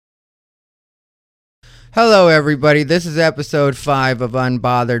Hello, everybody. This is episode 5 of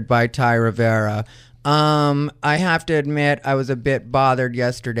Unbothered by Ty Rivera. I have to admit I was a bit bothered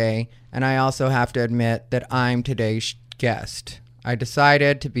yesterday, and I also have to admit that I'm today's guest. I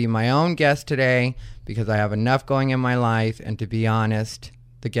decided to be my own guest today because I have enough going in my life, and to be honest,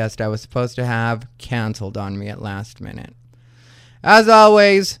 the guest I was supposed to have canceled on me at last minute. As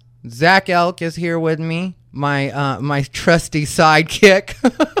always, Zach Elk is here with me, my trusty sidekick.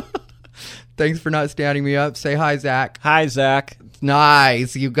 Thanks for not standing me up. Say hi, Zach. Hi, Zach.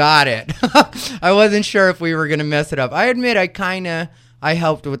 Nice. You got it. I wasn't sure if we were going to mess it up. I admit I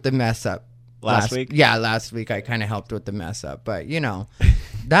helped with the mess up. Last week? Yeah, last week I kind of helped with the mess up. But,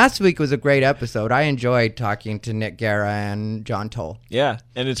 last week was a great episode. I enjoyed talking to Nick Guerra and John Toll. Yeah,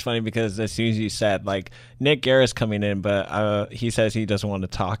 and it's funny because as soon as you said, Nick Guerra's coming in, but he says he doesn't want to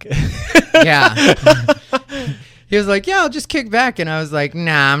talk. Yeah. He was like, I'll just kick back. And I was like,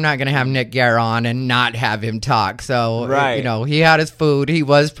 nah, I'm not going to have Nick Guerra on and not have him talk. So, right. He had his food. He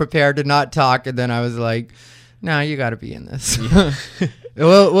was prepared to not talk. And then I was like, no, you got to be in this. Yeah.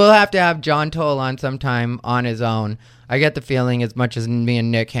 We'll have to have John Toll on sometime on his own. I get the feeling as much as me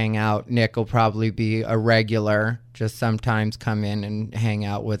and Nick hang out, Nick will probably be a regular, just sometimes come in and hang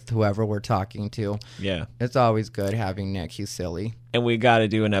out with whoever we're talking to. Yeah. It's always good having Nick. He's silly. And we got to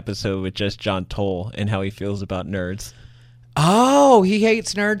do an episode with just John Toll and how he feels about nerds. Oh, he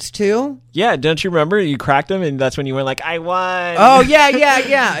hates nerds too? Yeah, don't you remember? You cracked him, and that's when you went like, I won. Oh,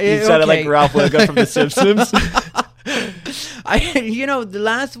 yeah. You sounded like Ralph Wiggum from The Simpsons. The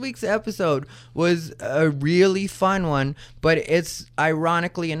last week's episode was a really fun one, but it's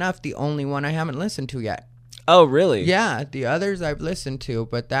ironically enough the only one I haven't listened to yet. Oh, really? Yeah, the others I've listened to,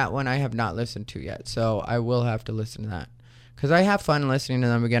 but that one I have not listened to yet, so I will have to listen to that. Because I have fun listening to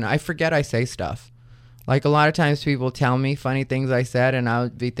them again. I forget I say stuff. Like, a lot of times people tell me funny things I said, and I'll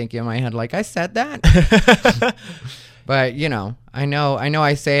be thinking in my head, like, I said that? But, I know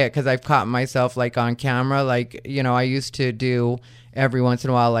I say it because I've caught myself, on camera. I used to do every once in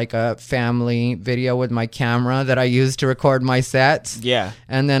a while, a family video with my camera that I use to record my sets. Yeah.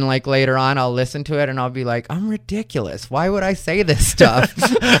 And then, later on, I'll listen to it, and I'll be like, I'm ridiculous. Why would I say this stuff?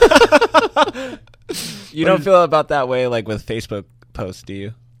 You don't feel about that way, with Facebook posts, do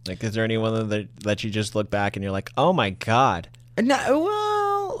you? Is there anyone that you just look back and you're like, oh, my God? No,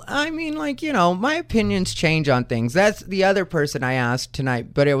 well, I mean, my opinions change on things. That's the other person I asked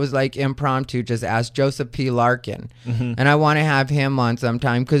tonight, but it was impromptu, just asked Joseph P. Larkin. Mm-hmm. And I want to have him on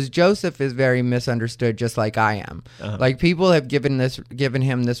sometime because Joseph is very misunderstood, just like I am. Uh-huh. People have given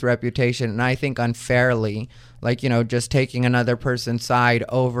him this reputation, and I think unfairly, just taking another person's side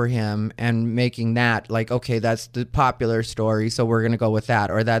over him and making that okay, that's the popular story, so we're going to go with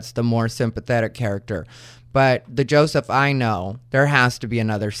that, or that's the more sympathetic character. But the Joseph I know, there has to be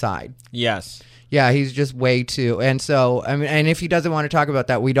another side. Yes. Yeah, he's just way too. And so, and if he doesn't want to talk about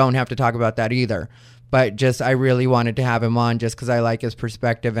that, we don't have to talk about that either. But I really wanted to have him on just because I like his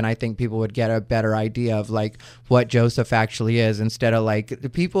perspective, and I think people would get a better idea of what Joseph actually is, instead of the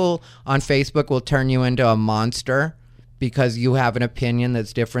people on Facebook will turn you into a monster because you have an opinion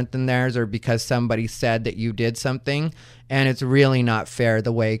that's different than theirs, or because somebody said that you did something. And it's really not fair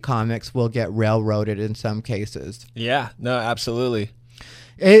the way comics will get railroaded in some cases. Yeah, no, absolutely.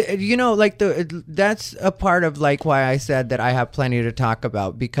 That's a part of why I said that I have plenty to talk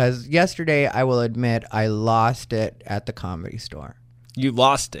about, because yesterday, I will admit, I lost it at the Comedy Store. You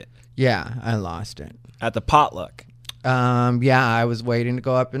lost it? Yeah, I lost it. At the potluck? Yeah, I was waiting to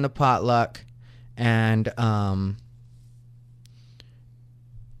go up in the potluck, and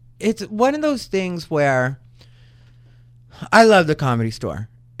it's one of those things where I love the Comedy Store.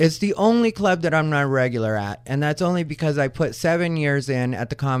 It's the only club that I'm not a regular at, and that's only because I put 7 years in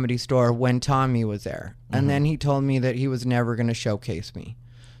at the Comedy Store when Tommy was there. Mm-hmm. And then he told me that he was never going to showcase me.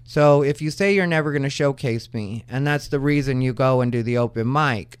 So if you say you're never going to showcase me, and that's the reason you go and do the open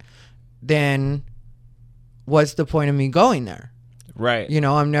mic, then what's the point of me going there? Right.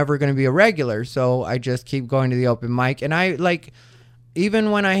 I'm never going to be a regular, so I just keep going to the open mic. And I,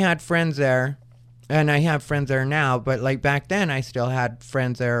 even when I had friends there, and I have friends there now, but back then I still had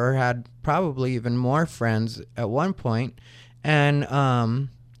friends there, or had probably even more friends at one point. And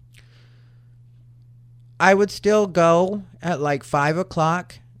I would still go at 5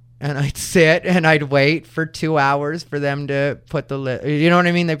 o'clock and I'd sit and I'd wait for 2 hours for them to put the list. You know what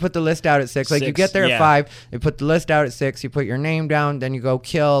I mean? They put the list out at 6. Like you get there at 5, they put the list out at 6, you put your name down, then you go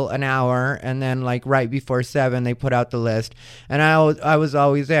kill an hour, and then like right before 7, they put out the list. And I was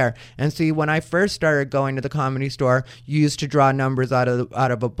always there. And see, when I first started going to the Comedy Store, you used to draw numbers out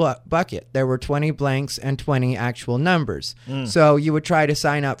of a bucket. There were 20 blanks and 20 actual numbers. So you would try to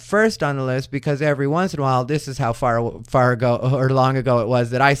sign up first on the list, because every once in a while, this is how far ago or long ago it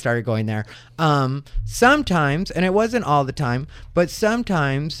was that I started going there. Sometimes, and it wasn't all the time, but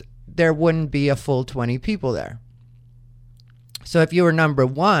sometimes there wouldn't be a full 20 people there. So if you were number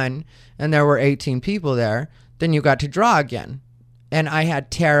 1 and there were 18 people there, then you got to draw again. And I had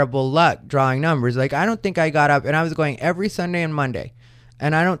terrible luck drawing numbers. Like, I don't think I got up, and I was going every Sunday and Monday,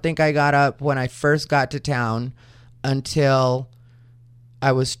 and I don't think I got up when I first got to town until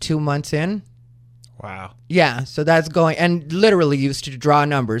I was 2 months in. Wow. Yeah, so that's going, and literally used to draw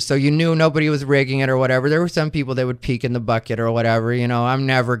numbers, so you knew nobody was rigging it or whatever. There were some people that would peek in the bucket or whatever. You know, I'm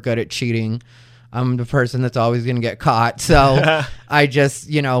never good at cheating. I'm the person that's always going to get caught. So I just,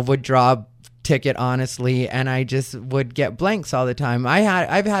 you know, would draw ticket honestly, and I just would get blanks all the time.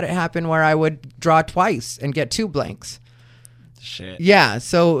 I've had it happen where I would draw twice and get 2 blanks. Shit. Yeah,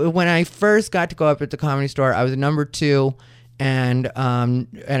 so when I first got to go up at the Comedy Store, I was number 2. And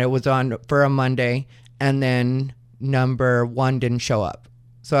it was on for a Monday, and then number 1 didn't show up.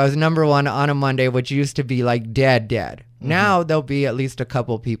 So I was number 1 on a Monday, which used to be like dead. Mm-hmm. Now there'll be at least a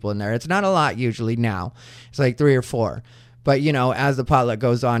couple people in there. It's not a lot usually now. It's like 3 or 4. But, you know, as the potluck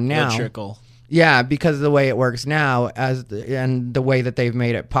goes on now. The trickle. Yeah, because of the way it works now, and the way that they've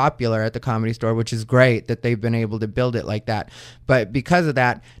made it popular at the Comedy Store, which is great that they've been able to build it like that. But because of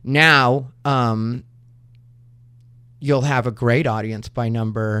that, now you'll have a great audience by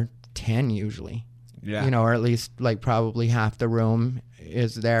number 10 usually. Yeah. You know, or at least like probably half the room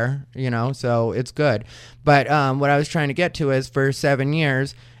is there, you know, so it's good. But what I was trying to get to is for 7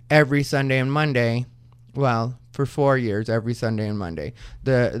 years, every Sunday and Monday, well, for 4 years, every Sunday and Monday.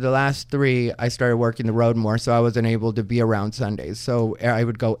 The last 3, I started working the road more, so I wasn't able to be around Sundays. So I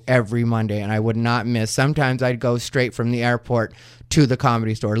would go every Monday, and I would not miss. Sometimes I'd go straight from the airport to the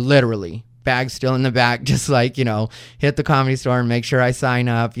Comedy Store, literally. Bag still in the back, just like, you know, hit the Comedy Store and make sure I sign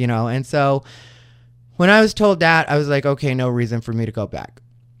up, you know. And so when I was told that, I was like, okay, no reason for me to go back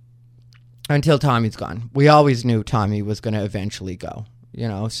until Tommy's gone. We always knew Tommy was going to eventually go, you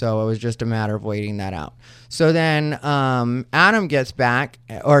know, so it was just a matter of waiting that out. So then Adam gets back,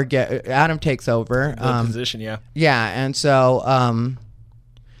 Adam takes over. The position, yeah. Yeah, and so,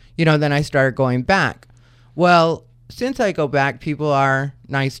 you know, then I started going back. Well, since I go back, people are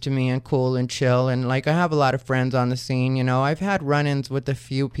nice to me and cool and chill, and like I have a lot of friends on the scene. You know, I've had run-ins with a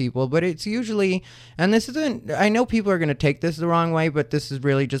few people, but it's usually, and this isn't, I know people are going to take this the wrong way, but this is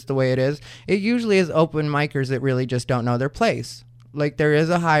really just the way it is. It usually is open micers that really just don't know their place. Like, there is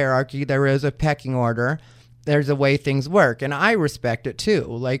a hierarchy, there is a pecking order, there's a way things work, and I respect it too.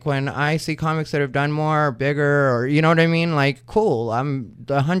 Like, when I see comics that have done more or bigger, or you know what I mean, like, cool, I'm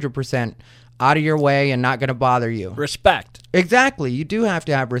 100% out of your way and not going to bother you. Respect. Exactly. You do have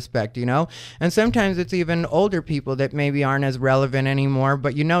to have respect, you know? And sometimes it's even older people that maybe aren't as relevant anymore,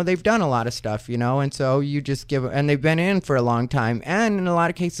 but, you know, they've done a lot of stuff, you know? And so you just give, and they've been in for a long time. And in a lot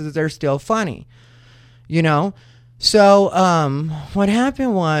of cases, they're still funny, you know? So what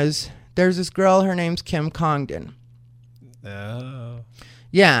happened was there's this girl, her name's Kim Congdon. Oh.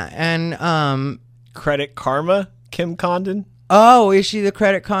 Yeah, and... Credit Karma, Kim Congdon? Oh, is she the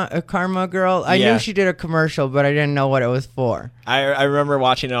Credit Karma girl? I knew she did a commercial, but I didn't know what it was for. I remember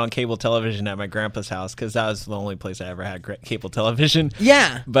watching it on cable television at my grandpa's house, because that was the only place I ever had cable television.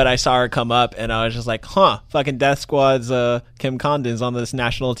 Yeah. But I saw her come up, and I was just like, huh, fucking Death Squad's Kim Congdon's on this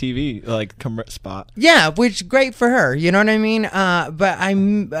national TV like spot. Yeah, which great for her, you know what I mean? But I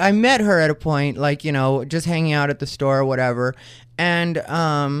met her at a point, like, you know, just hanging out at the store or whatever, and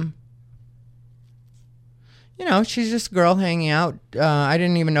you know, she's just a girl hanging out. I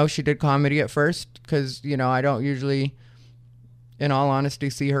didn't even know she did comedy at first, because, you know, I don't usually, in all honesty,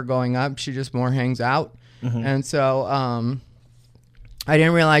 see her going up. She just more hangs out. Mm-hmm. And so I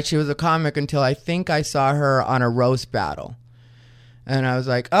didn't realize she was a comic until I think I saw her on a roast battle. And I was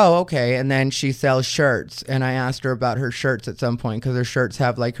like, oh, okay. And then she sells shirts. And I asked her about her shirts at some point, because her shirts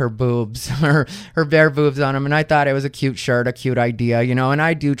have like her boobs, her bare boobs on them. And I thought it was a cute shirt, a cute idea, you know. And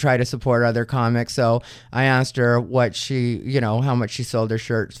I do try to support other comics. So I asked her what she, you know, how much she sold her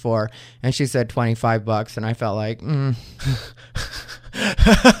shirts for. And she said $25. And I felt like,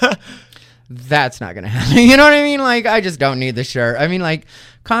 that's not gonna happen. You know what I mean? Like, I just don't need the shirt. I mean, like,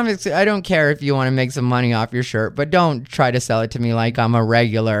 comics, I don't care if you want to make some money off your shirt, but don't try to sell it to me like I'm a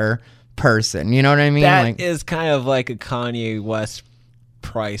regular person. You know what I mean? That is kind of like a Kanye West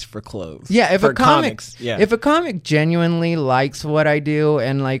price for clothes. Yeah, if for a comic, comics, yeah. If a comic genuinely likes what I do,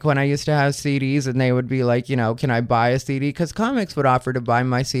 and like when I used to have CDs, and they would be like, you know, can I buy a CD? Because comics would offer to buy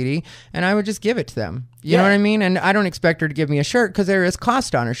my CD, and I would just give it to them. You know what I mean? And I don't expect her to give me a shirt because there is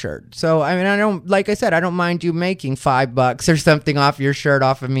cost on a shirt. So, I mean, I don't, like I said, I don't mind you making $5 or something off your shirt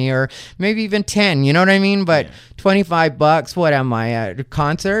off of me, or maybe even 10, you know what I mean? But $25, what am I at a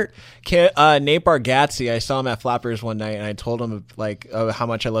concert? Nate Bargatze, I saw him at Flappers one night, and I told him like how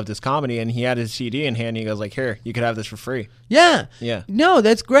much I loved his comedy, and he had his CD in hand, and he goes like, here, you could have this for free. Yeah. Yeah. No,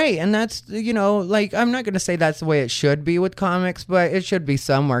 that's great. And that's, you know, like, I'm not going to say that's the way it should be with comics, but it should be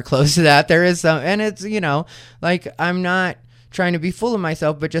somewhere close to that. There is some, and it's, you know, like, I'm not trying to be full of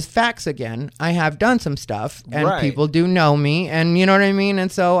myself, but just facts again. I have done some stuff, and people do know me, and you know what I mean?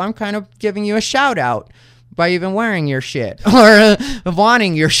 And so I'm kind of giving you a shout out by even wearing your shit or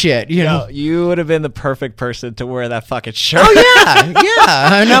wanting your shit, you know. You would have been the perfect person to wear that fucking shirt. Oh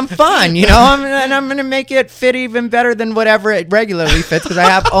yeah, and I'm fun, you know. And I'm gonna make it fit even better than whatever it regularly fits because I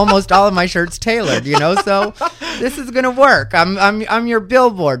have almost all of my shirts tailored, you know. So this is gonna work. I'm your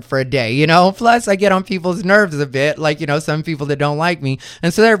billboard for a day, you know. Plus, I get on people's nerves a bit, like, you know, some people that don't like me,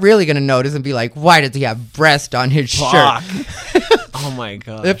 and so they're really gonna notice and be like, "Why does he have breast on his shirt?" Oh my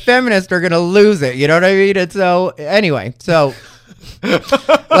god! The feminists are gonna lose it. You know what I mean? And so anyway, so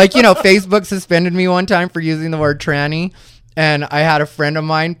like, you know, Facebook suspended me one time for using the word tranny, and I had a friend of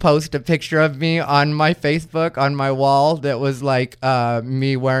mine post a picture of me on my Facebook on my wall that was like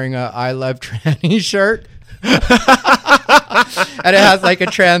me wearing a "I love tranny" shirt. And it has like a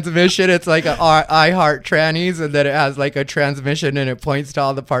transmission. It's like a I heart trannies, and then it has like a transmission, and it points to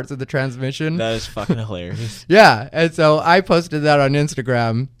all the parts of the transmission. That is fucking hilarious. Yeah, and so I posted that on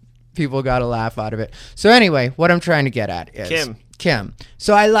Instagram. People got a laugh out of it. So anyway, what I'm trying to get at is Kim.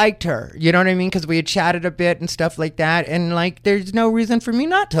 So I liked her, you know what I mean? Because we had chatted a bit and stuff like that, and like, there's no reason for me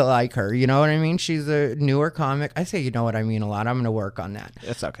not to like her, you know what I mean? She's a newer comic. I say, you know what I mean, a lot. I'm going to work on that.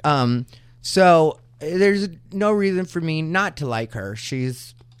 That's okay. So there's no reason for me not to like her.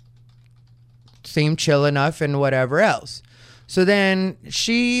 She's seemed chill enough and whatever else. So then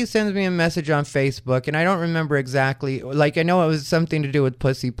she sends me a message on Facebook, and I don't remember exactly. Like, I know it was something to do with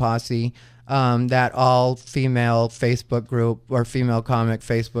Pussy Posse, that all-female Facebook group, or female comic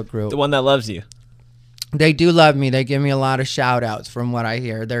Facebook group. The one that loves you. They do love me. They give me a lot of shout-outs from what I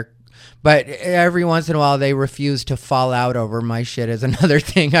hear. But every once in a while, they refuse to fall out over my shit is another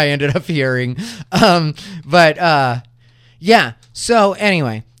thing I ended up hearing. Yeah. So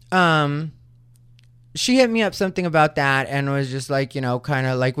anyway, she hit me up something about that and was just like, you know, kind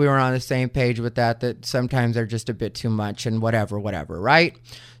of like we were on the same page with that sometimes they're just a bit too much and whatever, right?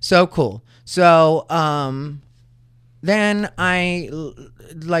 So cool. So then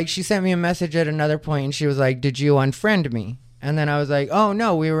she sent me a message at another point, and she was like, did you unfriend me? And then I was like, oh,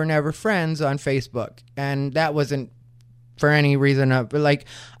 no, we were never friends on Facebook. And that wasn't for any reason. But like,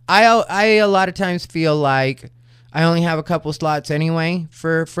 I a lot of times feel like I only have a couple slots anyway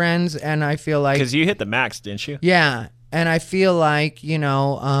for friends. And I feel like... Because you hit the max, didn't you? Yeah. And I feel like, you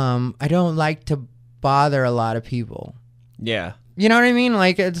know, I don't like to bother a lot of people. Yeah. You know what I mean?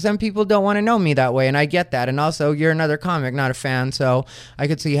 Like, some people don't want to know me that way, and I get that. And also, you're another comic, not a fan, so I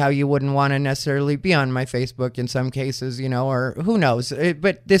could see how you wouldn't want to necessarily be on my Facebook in some cases, you know, or who knows.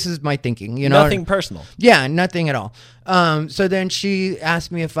 But this is my thinking, you know? Nothing personal. Yeah, nothing at all. So then she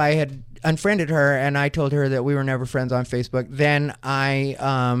asked me if I had unfriended her, and I told her that we were never friends on Facebook. Then I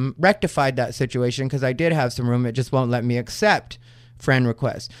rectified that situation because I did have some room. It just won't let me accept friend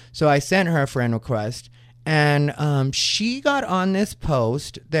requests. So I sent her a friend request. And she got on this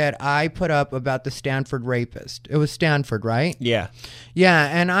post that I put up about the Stanford rapist. It was Stanford, right? Yeah. Yeah,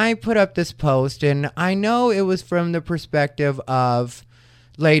 and I put up this post, and I know it was from the perspective of,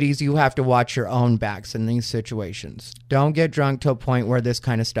 ladies, you have to watch your own backs in these situations. Don't get drunk to a point where this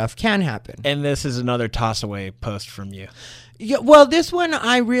kind of stuff can happen. And this is another toss-away post from you. Yeah, well, this one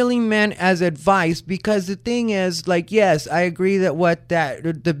I really meant as advice, because the thing is, like, yes, I agree that what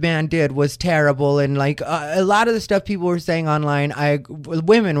the man did was terrible, and like a lot of the stuff people were saying online,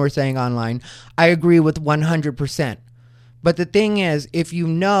 women were saying online, I agree with 100%. But the thing is, if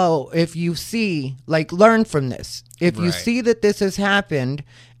you see, like, learn from this. If you see that this has happened,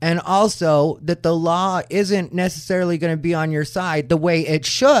 and also that the law isn't necessarily going to be on your side the way it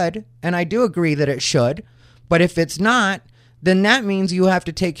should, and I do agree that it should, but if it's not, then that means you have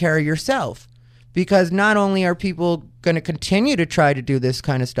to take care of yourself. because not only are people going to continue to try to do this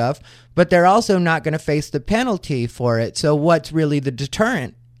kind of stuff, but they're also not going to face the penalty for it. So what's really the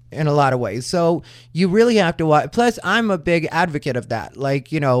deterrent in a lot of ways? So you really have to watch. Plus, I'm a big advocate of that. Like,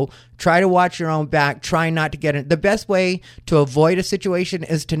 try to watch your own back. Try not to get in. The best way to avoid a situation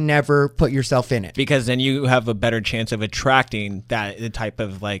is to never put yourself in it. Because then you have a better chance of attracting that type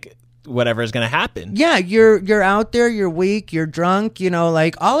of like whatever is going to happen. Yeah, you're out there, you're weak, you're drunk,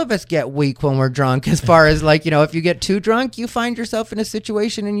 like all of us get weak when we're drunk, as far as like, if you get too drunk, you find yourself in a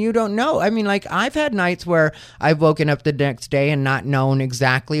situation and you don't know. I mean, like I've had nights where I've woken up the next day and not known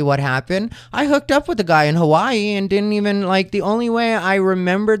exactly what happened. I hooked up with a guy in Hawaii and didn't even the only way I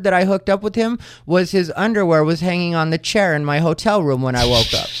remembered that I hooked up with him was his underwear was hanging on the chair in my hotel room when I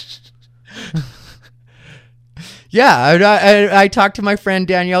woke up. Yeah, I talked to my friend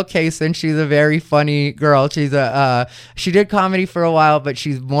Danielle Kaysen. She's a very funny girl. She did comedy for a while, but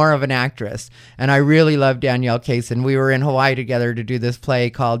she's more of an actress. And I really love Danielle Kaysen. We were in Hawaii together to do this play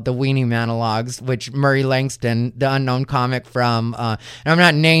called The Weenie Monologues, which Murray Langston, the unknown comic from, and I'm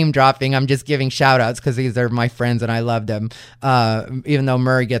not name dropping, I'm just giving shout outs because these are my friends and I love them. Even though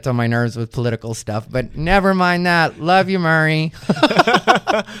Murray gets on my nerves with political stuff, but never mind that. Love you, Murray.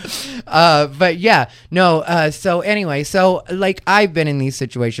 But yeah, no, so anyway, so like I've been in these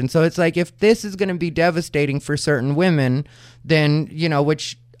situations. So it's like if this is going to be devastating for certain women, then,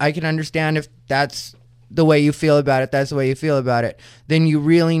 which I can understand if that's the way you feel about it, that's the way you feel about it, then you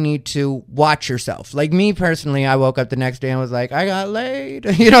really need to watch yourself. Like me personally, I woke up the next day and was like, I got laid.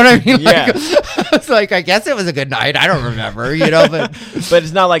 You know what I mean? Yeah. It's like, I guess it was a good night. I don't remember, but but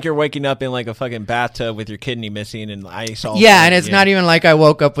it's not like you're waking up in like a fucking bathtub with your kidney missing and ice all yeah, and it's not even like I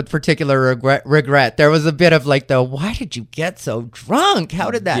woke up with particular regret. There was a bit of like why did you get so drunk?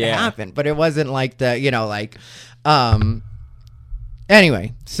 How did that happen? But it wasn't like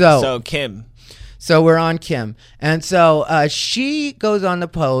anyway, so Kim. So we're on Kim. And so she goes on the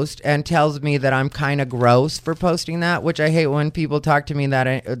post and tells me that I'm kind of gross for posting that, which I hate when people talk to me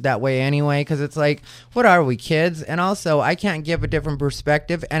that way anyway, because it's like, what are we, kids? And also, I can't give a different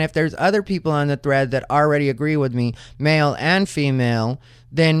perspective. And if there's other people on the thread that already agree with me, male and female,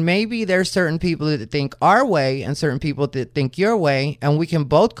 then maybe there's certain people that think our way and certain people that think your way, and we can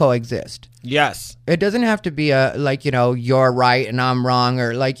both coexist. Yes. It doesn't have to be you're right and I'm wrong,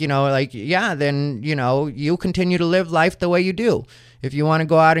 or then, you continue to live life the way you do. If you want to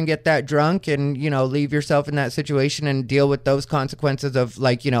go out and get that drunk and, leave yourself in that situation and deal with those consequences of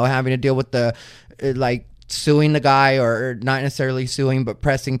having to deal with the, suing the guy, or not necessarily suing, but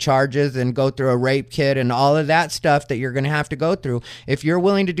pressing charges and go through a rape kit and all of that stuff that you're going to have to go through. If you're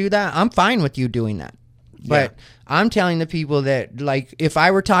willing to do that, I'm fine with you doing that. But I'm telling the people that, if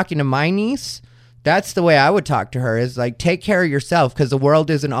I were talking to my niece, that's the way I would talk to her, is take care of yourself, because the world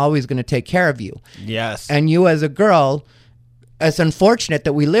isn't always going to take care of you. Yes. And you as a girl, it's unfortunate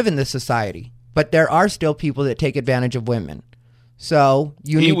that we live in this society, but there are still people that take advantage of women. So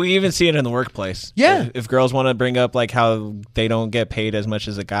we even see it in the workplace. Yeah. If girls want to bring up how they don't get paid as much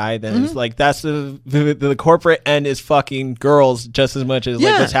as a guy, then it's that's the corporate end is fucking girls just as much as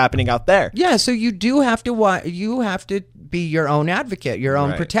what's happening out there. Yeah. So you do have to be your own advocate, your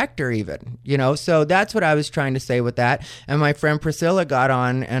own protector even, so that's what I was trying to say with that. And my friend Priscilla got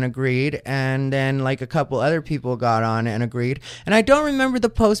on and agreed, and then a couple other people got on and agreed. And I don't remember the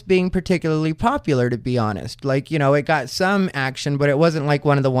post being particularly popular, to be honest. It got some action, but it wasn't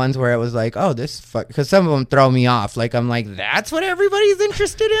one of the ones where it was because some of them throw me off. I'm like, that's what everybody's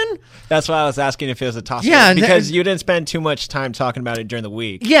interested in? That's why I was asking if it was a toss. Yeah, because you didn't spend too much time talking about it during the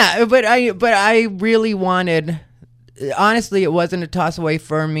week. Yeah, but I really wanted... Honestly, it wasn't a toss away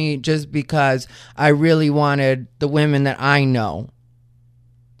for me, just because I really wanted the women that I know.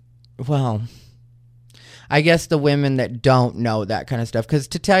 Well, I guess the women that don't know that kind of stuff. Because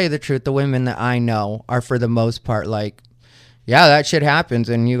to tell you the truth, the women that I know are for the most part yeah, that shit happens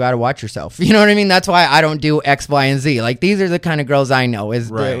and you got to watch yourself. You know what I mean? That's why I don't do X, Y, and Z. These are the kind of girls I know, is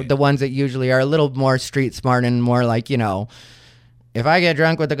the ones that usually are a little more street smart and more if I get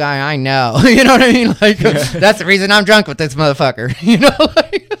drunk with a guy I know, you know what I mean? That's the reason I'm drunk with this motherfucker,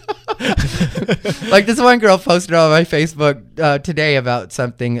 this one girl posted on my Facebook today about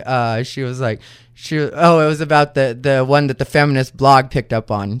something. She was like, it was about the one that the feminist blog picked up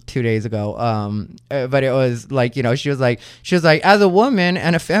on 2 days ago. But it was she was like, as a woman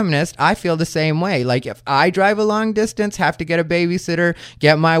and a feminist, I feel the same way. If I drive a long distance, have to get a babysitter,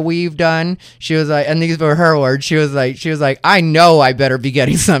 get my weave done. She was like, and these were her words. She was like, I know I better be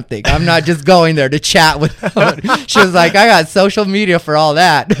getting something. I'm not just going there to chat with someone. She was like, I got social media for all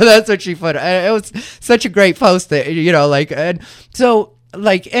that. That's what she put. It was such a great post that, and so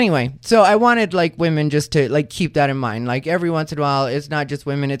like, anyway, so I wanted, like, women just to, like, keep that in mind. Like, every once in a while, it's not just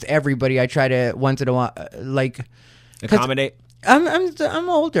women, it's everybody. I try to, once in a while, like... Accommodate? I'm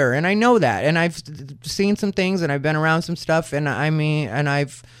older, and I know that. And I've seen some things, and I've been around some stuff, and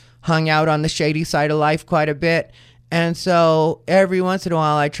I've hung out on the shady side of life quite a bit. And so every once in a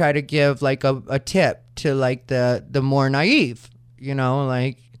while, I try to give, like, a tip to, like, the more naive, you know,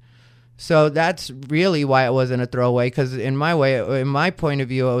 like... So that's really why it wasn't a throwaway, because in my point of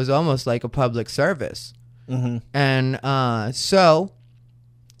view, it was almost like a public service. Mm-hmm. And so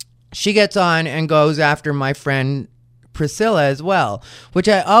she gets on and goes after my friend Priscilla as well, which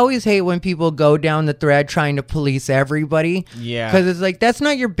I always hate when people go down the thread trying to police everybody. Yeah. Because it's like, that's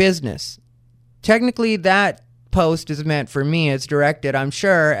not your business. Technically, that post is meant for me. It's directed, I'm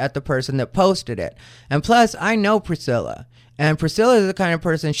sure, at the person that posted it. And plus, I know Priscilla. And Priscilla is the kind of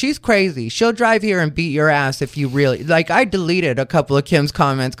person, she's crazy. She'll drive here and beat your ass if you really... Like, I deleted a couple of Kim's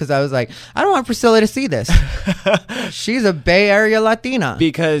comments because I was like, I don't want Priscilla to see this. She's a Bay Area Latina.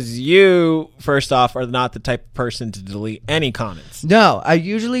 Because you, first off, are not the type of person to delete any comments. No, I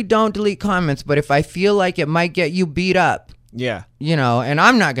usually don't delete comments, but if I feel like it might get you beat up... Yeah. You know, and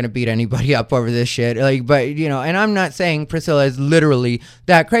I'm not going to beat anybody up over this shit. Like, but, you know, and I'm not saying Priscilla is literally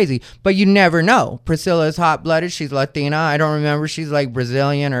that crazy, but you never know. Priscilla is hot-blooded. She's Latina. I don't remember. She's like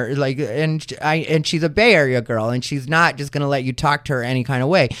Brazilian or like, and she's a Bay Area girl, and she's not just going to let you talk to her any kind of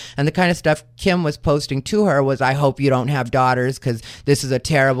way. And the kind of stuff Kim was posting to her was, I hope you don't have daughters because this is a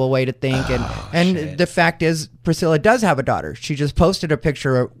terrible way to think. And shit. The fact is, Priscilla does have a daughter. She just posted a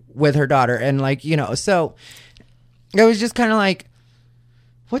picture with her daughter. And like, you know, so... It was just kind of like,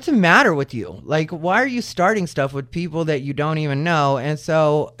 what's the matter with you? Like, why are you starting stuff with people that you don't even know? And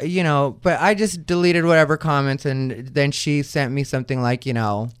so, you know, but I just deleted whatever comments, and then she sent me something like, you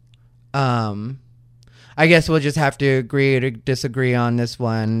know, I guess we'll just have to agree to disagree on this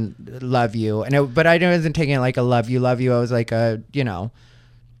one. Love you. But I wasn't taking it like a love you. I was like a, you know,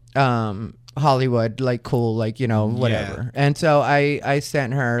 Hollywood, like cool, like, you know, whatever. Yeah. And so I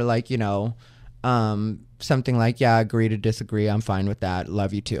sent her like, you know, something like, yeah, agree to disagree. I'm fine with that.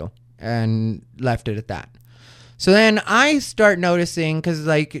 Love you too. And left it at that. So then I start noticing, because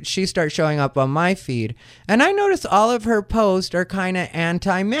like she starts showing up on my feed, and I notice all of her posts are kind of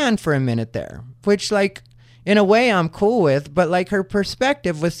anti-man for a minute there, which like in a way I'm cool with, but like her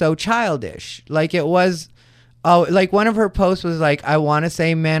perspective was so childish. Like it was, oh, like one of her posts was like, I want to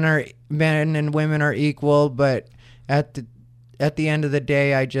say men and women are equal, but at the end of the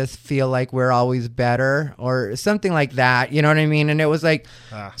day, I just feel like we're always better, or something like that. You know what I mean? And it was like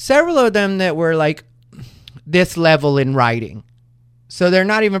several of them that were like this level in writing. So they're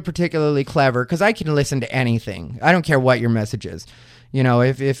not even particularly clever, because I can listen to anything. I don't care what your message is. You know,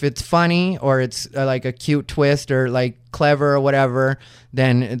 if it's funny or it's like a cute twist or like clever or whatever,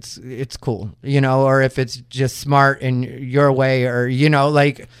 then it's cool. You know, or if it's just smart in your way, or, you know,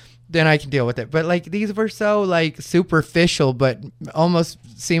 like... then I can deal with it. But like these were so like superficial, but almost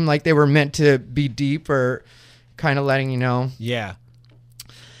seemed like they were meant to be deep, or kind of letting you know. Yeah.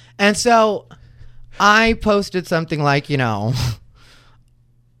 And so I posted something like, you know,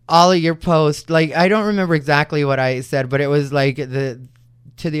 all of your posts, like I don't remember exactly what I said, but it was like to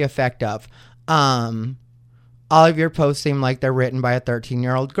the effect of, all of your posts seem like they're written by a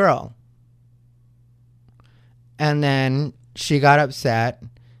 13-year-old girl. And then she got upset.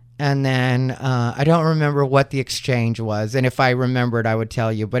 And then I don't remember what the exchange was. And if I remembered, I would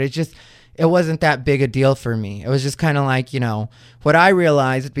tell you. But it wasn't that big a deal for me. It was just kind of like, you know, what I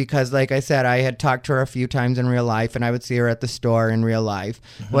realized, because like I said, I had talked to her a few times in real life, and I would see her at the store in real life.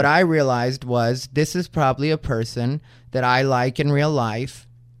 Mm-hmm. What I realized was, this is probably a person that I like in real life,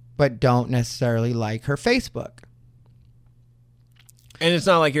 but don't necessarily like her Facebook. And it's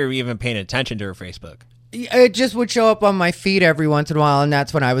not like you're even paying attention to her Facebook. It just would show up on my feed every once in a while, and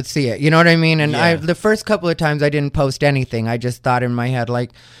that's when I would see it. You know what I mean? And yeah. The first couple of times I didn't post anything. I just thought in my head,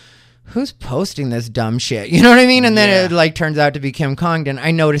 like, who's posting this dumb shit? You know what I mean? And then it like turns out to be Kim Congdon.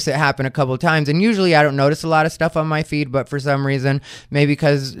 I noticed it happen a couple of times, and usually I don't notice a lot of stuff on my feed, but for some reason, maybe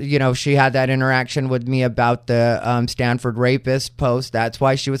because, you know, she had that interaction with me about the Stanford rapist post. That's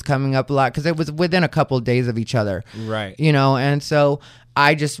why she was coming up a lot, because it was within a couple of days of each other. Right. You know, and so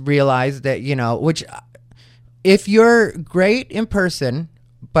I just realized that, you know, which... if you're great in person,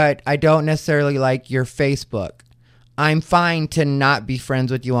 but I don't necessarily like your Facebook, I'm fine to not be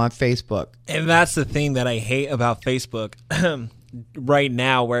friends with you on Facebook. And that's the thing that I hate about Facebook right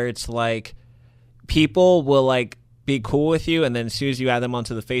now, where it's like people will like be cool with you, and then as soon as you add them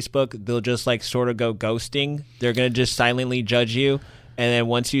onto the Facebook, they'll just like sort of go ghosting. They're going to just silently judge you. And then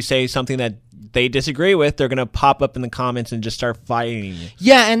once you say something that they disagree with, they're going to pop up in the comments and just start fighting you.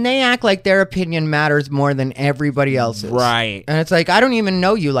 Yeah, and they act like their opinion matters more than everybody else's. Right. And it's like, I don't even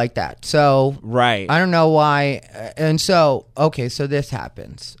know you like that. So right. I don't know why. And so, okay, so this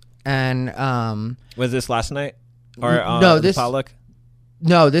happens. And was this last night? Or no, this potluck?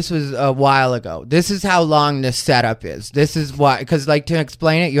 No, this was a while ago. This is how long this setup is. This is why, because like to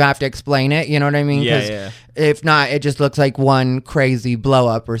explain it, you have to explain it. You know what I mean? Yeah. If not, it just looks like one crazy blow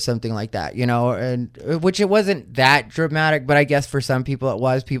up or something like that. You know, and which it wasn't that dramatic, but I guess for some people it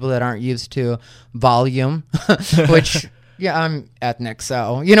was. People that aren't used to volume, which yeah, I'm ethnic,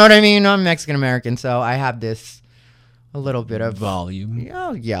 so you know what I mean. I'm Mexican American, so I have this a little bit of volume. Yeah,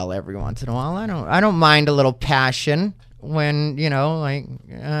 I'll yell every once in a while. I don't mind a little passion. When, you know, like,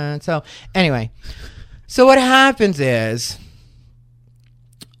 so anyway, so what happens is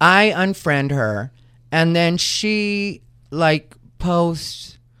I unfriend her and then she like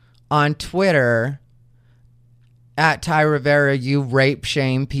posts on Twitter at Ty Rivera, you rape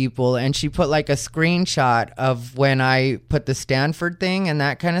shame people. And she put like a screenshot of when I put the Stanford thing and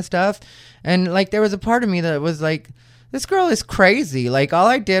that kind of stuff. And like, there was a part of me that was like, this girl is crazy. Like, all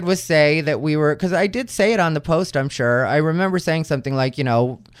I did was say that we were, because I did say it on the post, I'm sure. I remember saying something like, you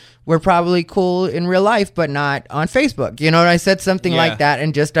know, we're probably cool in real life, but not on Facebook. You know, and I said something like that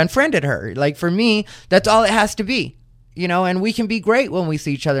and just unfriended her. Like, for me, that's all it has to be. You know, and we can be great when we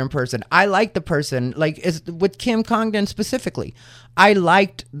see each other in person. I like the person, like with Kim Congdon specifically. I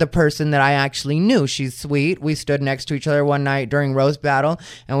liked the person that I actually knew. She's sweet. We stood next to each other one night during Rose Battle,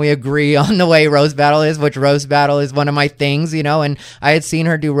 and we agree on the way Rose Battle is, which Rose Battle is one of my things, you know, and I had seen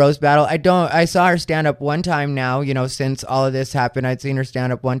her do Rose Battle. I saw her stand up one time now, you know, since all of this happened. I'd seen her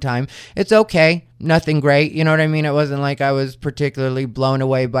stand up one time. It's okay. Nothing great. You know what I mean? It wasn't like I was particularly blown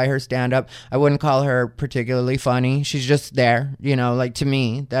away by her stand up. I wouldn't call her particularly funny. She's just there, you know, like to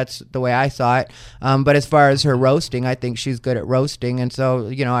me, that's the way I saw it. But as far as her roasting, I think she's good at roasting. And so,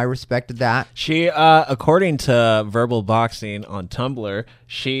 you know, I respected that. She, according to Verbal Boxing on Tumblr,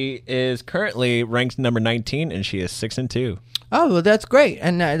 she is currently ranked number 19 and she is 6-2. Oh, well, that's great.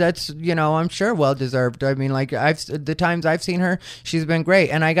 And that's, you know, I'm sure well-deserved. I mean, like, the times I've seen her, she's been great.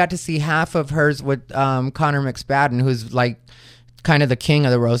 And I got to see half of hers with Connor McSpadden, who's, like, kind of the king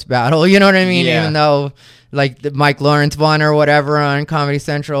of the roast battle. You know what I mean? Yeah. Even though, like, Mike Lawrence won or whatever on Comedy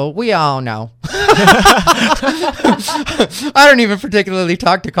Central, we all know. I don't even particularly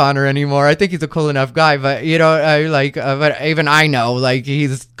talk to Connor anymore. I think he's a cool enough guy, but you know, but even I know, like,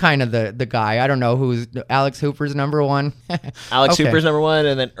 he's kind of the guy. I don't know who's Alex Hooper's number one. Alex Hooper's number one,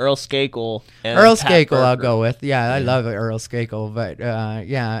 and then Earl Skakel. And Earl Skakel, I'll go with. Yeah, I love Earl Skakel, but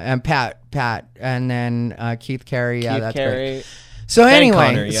yeah, and Pat, and then Keith Carey. Yeah, that's great. So anyway,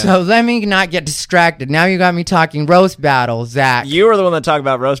 Connor, so let me not get distracted. Now you got me talking roast battle, Zach. You were the one that talked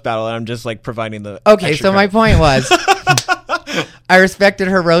about roast battle, and I'm just like providing the. Okay, so my point was, I respected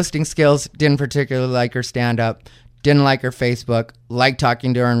her roasting skills. Didn't particularly like her stand up. Didn't like her Facebook. Liked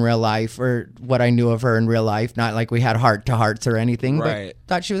talking to her in real life, or what I knew of her in real life. Not like we had heart to hearts or anything, but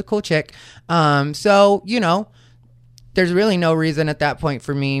thought she was a cool chick. So you know. There's really no reason at that point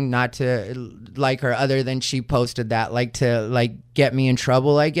for me not to like her other than she posted that, like, to, like, get me in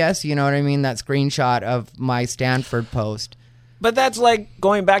trouble, I guess. You know what I mean? That screenshot of my Stanford post. But that's, like,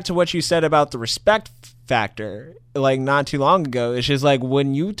 going back to what you said about the respect factor, like, not too long ago. It's just, like,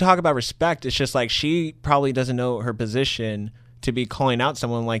 when you talk about respect, it's just, like, she probably doesn't know her position to be calling out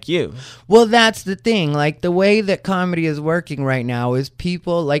someone like you. Well, that's the thing. Like, the way that comedy is working right now is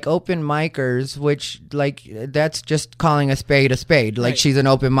people like open micers, which, like, that's just calling a spade. Like, she's an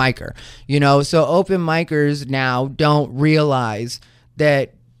open micer, you know? So open micers now don't realize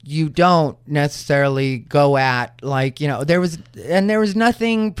that you don't necessarily go at, like, you know, there was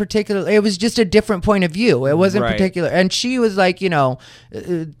nothing particular. It was just a different point of view. It wasn't particular. And she was like, you know,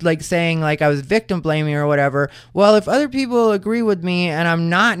 like saying like I was victim blaming or whatever. Well, if other people agree with me and I'm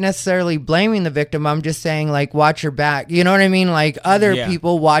not necessarily blaming the victim, I'm just saying, like, watch your back. You know what I mean? Like, other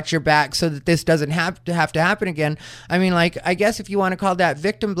people, watch your back so that this doesn't have to happen again. I mean, like, I guess if you want to call that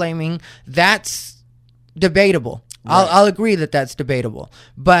victim blaming, that's debatable. I'll agree that that's debatable,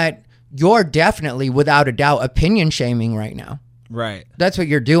 but you're definitely, without a doubt, opinion shaming right now. Right. That's what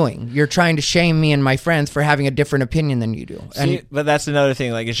you're doing. You're trying to shame me and my friends for having a different opinion than you do. See, but that's another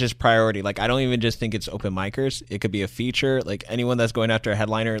thing. Like, it's just priority. Like, I don't even just think it's open micers. It could be a feature. Like, anyone that's going after a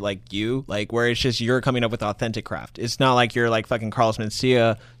headliner like you, like, where it's just you're coming up with authentic craft. It's not like you're like fucking Carlos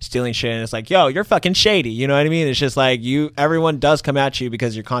Mencia stealing shit and it's like, yo, you're fucking shady. You know what I mean? It's just like everyone does come at you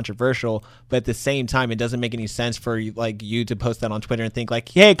because you're controversial, but at the same time, it doesn't make any sense for you, like, you to post that on Twitter and think like,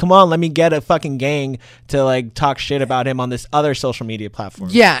 hey, come on, let me get a fucking gang to, like, talk shit about him on this other social media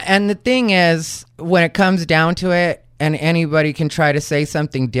platforms. Yeah, and the thing is, when it comes down to it, and anybody can try to say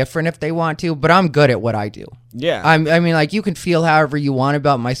something different if they want to, but I'm good at what I do. Yeah. I mean, like, you can feel however you want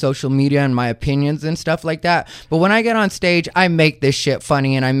about my social media and my opinions and stuff like that. But when I get on stage, I make this shit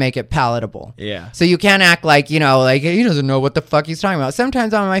funny and I make it palatable. Yeah. So you can't act like, like he doesn't know what the fuck he's talking about.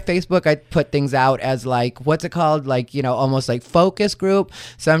 Sometimes on my Facebook, I put things out as like, what's it called? Like, almost like focus group.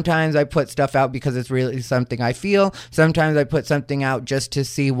 Sometimes I put stuff out because it's really something I feel. Sometimes I put something out just to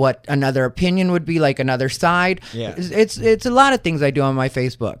see what another opinion would be, like another side. Yeah. It's a lot of things I do on my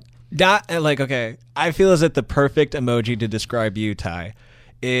Facebook. Okay, I feel as if the perfect emoji to describe you, Ty,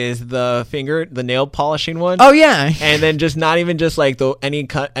 is the nail polishing one. Oh yeah, and then just not even just like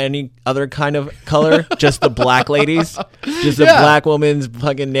any other kind of color, just the black ladies, just a black woman's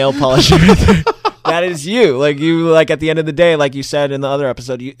fucking nail polishing. That is you. Like at the end of the day, like you said in the other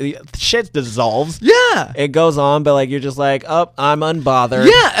episode, shit dissolves. Yeah. It goes on, but like you're just like, oh, I'm unbothered.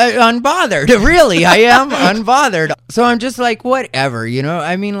 Yeah, unbothered. Really, I am unbothered. So I'm just like, whatever,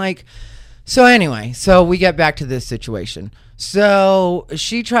 I mean, like, so anyway, so we get back to this situation. So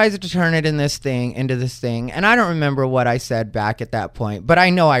she tries to turn it into this thing, and I don't remember what I said back at that point, but I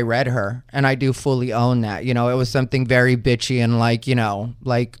know I read her, and I do fully own that. It was something very bitchy and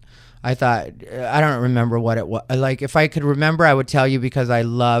like, I thought, I don't remember what it was. Like, if I could remember, I would tell you because I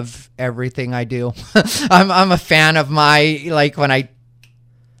love everything I do. I'm a fan of when I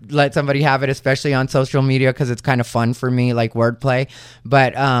let somebody have it, especially on social media, because it's kind of fun for me, like wordplay.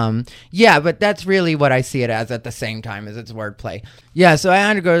 But but that's really what I see it as at the same time as it's wordplay. Yeah, so I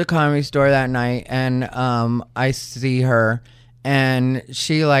had to go to the Comedy Store that night, and I see her. And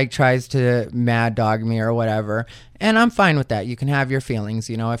she tries to mad dog me or whatever, and I'm fine with that. You can have your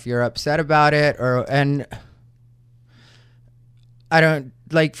feelings, if you're upset about it, and I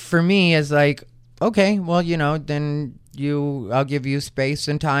don't for me is like, okay, well, then I'll give you space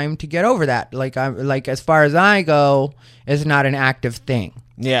and time to get over that. As far as I go, it's not an active thing.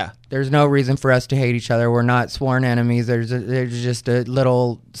 Yeah. There's no reason for us to hate each other. We're not sworn enemies. There's just a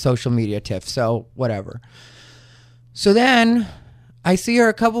little social media tiff. So whatever. So then I see her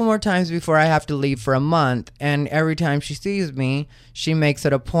a couple more times before I have to leave for a month. And every time she sees me, she makes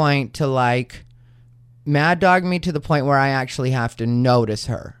it a point to mad dog me to the point where I actually have to notice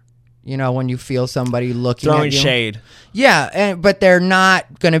her. When you feel somebody looking throwing at you. shade. Yeah, but they're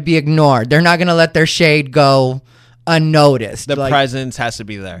not going to be ignored. They're not going to let their shade go unnoticed. The presence has to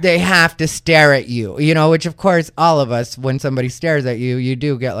be there. They have to stare at you, which of course all of us, when somebody stares at you, you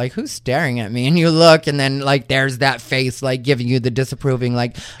do get who's staring at me? And you look, and then there's that face giving you the disapproving,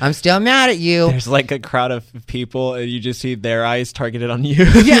 I'm still mad at you. There's a crowd of people, and you just see their eyes targeted on you.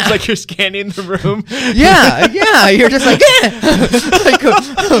 Yeah. It's like you're scanning the room. Yeah. You're just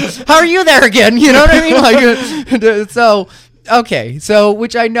how are you there again? You know what I mean? So. Okay, so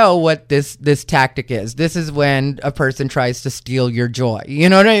which I know what this tactic is. This is when a person tries to steal your joy. You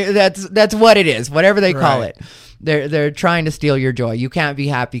know what I mean? That's what it is. Whatever they call it. They're trying to steal your joy. You can't be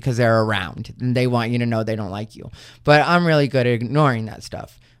happy because they're around and they want you to know they don't like you. But I'm really good at ignoring that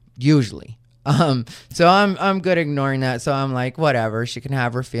stuff usually. So I'm good at ignoring that. So I'm like, whatever. She can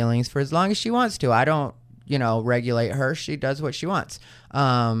have her feelings for as long as she wants to. I don't, regulate her. She does what she wants.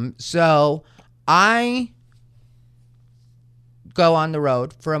 So I go on the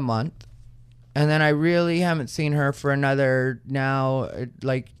road for a month, and then I really haven't seen her for another, now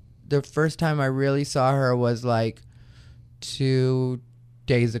the first time I really saw her was 2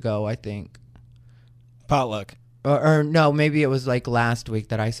 days ago, I think. Potluck. Or no, maybe it was last week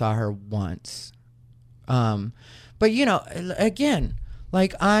that I saw her once. But again,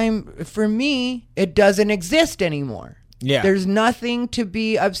 for me, it doesn't exist anymore. Yeah. There's nothing to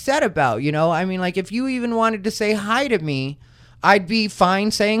be upset about, I mean, if you even wanted to say hi to me, I'd be fine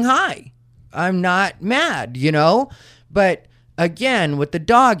saying hi. I'm not mad, But again, with the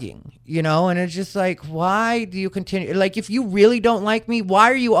dogging, and it's just why do you continue? If you really don't like me,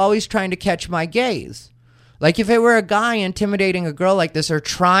 why are you always trying to catch my gaze? If it were a guy intimidating a girl like this or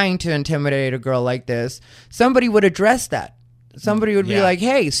trying to intimidate a girl like this, somebody would address that. Somebody would be like,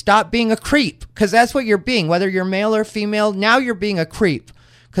 hey, stop being a creep. Because that's what you're being. Whether you're male or female, now you're being a creep.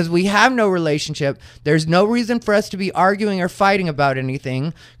 Because we have no relationship. There's no reason for us to be arguing or fighting about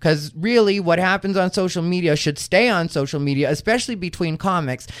anything. Because really, what happens on social media should stay on social media, especially between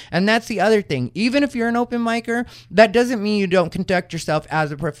comics. And that's the other thing. Even if you're an open micer, that doesn't mean you don't conduct yourself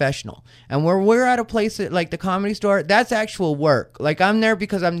as a professional. And where we're at a place like the Comedy Store, that's actual work. I'm there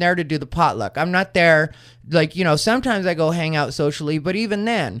because I'm there to do the potluck. I'm not there, sometimes I go hang out socially. But even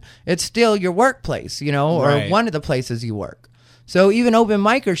then, it's still your workplace, or one of the places you work. So even open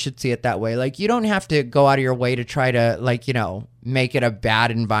micers should see it that way. Like, you don't have to go out of your way to try to, like, make it a bad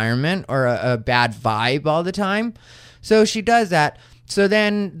environment or a bad vibe all the time. So she does that. So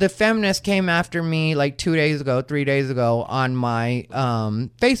then the feminist came after me like 3 days ago on my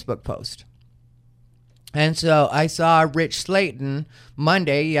Facebook post. And so I saw Rich Slayton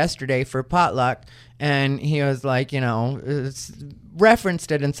yesterday for potluck, and he was like,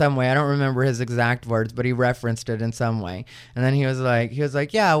 referenced it in some way. I don't remember his exact words, but he referenced it in some way. And then he was like,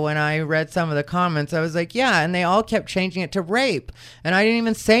 yeah, when I read some of the comments, I was like, yeah, and they all kept changing it to rape. And I didn't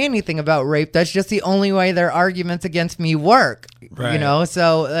even say anything about rape. That's just the only way their arguments against me work, right.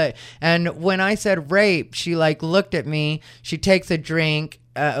 So, and when I said rape, she like looked at me, she takes a drink,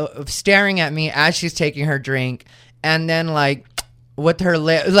 staring at me as she's taking her drink, and then like with her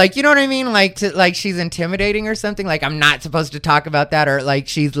lip, like, you know what I mean, like she's intimidating or something, like I'm not supposed to talk about that, or like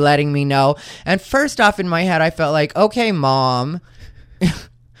she's letting me know. And first off, in my head, I felt like, okay, mom.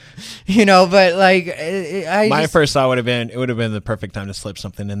 But like my first thought would have been the perfect time to slip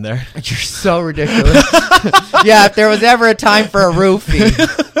something in there. You're so ridiculous. Yeah, if there was ever a time for a roofie.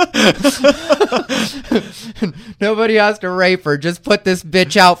 Nobody has to rape her. Just put this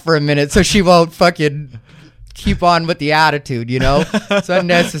bitch out for a minute so she won't fucking keep on with the attitude, It's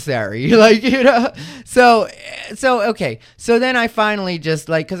unnecessary. So okay. So then I finally just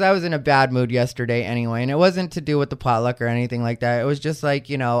like, because I was in a bad mood yesterday anyway, and it wasn't to do with the potluck or anything like that. It was just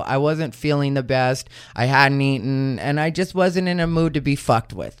like, I wasn't feeling the best. I hadn't eaten, and I just wasn't in a mood to be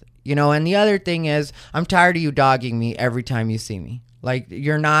fucked with, And the other thing is, I'm tired of you dogging me every time you see me. Like,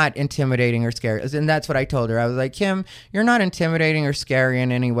 you're not intimidating or scary. And that's what I told her. I was like, Kim, you're not intimidating or scary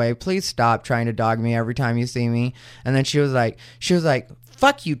in any way. Please stop trying to dog me every time you see me. And then she was like,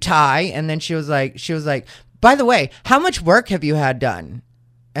 fuck you, Ty. And then she was like, by the way, how much work have you had done?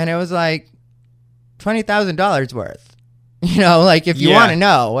 And it was like $20,000 worth. Like, if you want to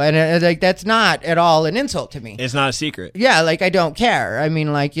know. And like, that's not at all an insult to me. It's not a secret. Yeah, like, I don't care. I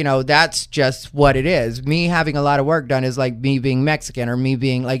mean, like, that's just what it is. Me having a lot of work done is like me being Mexican, or me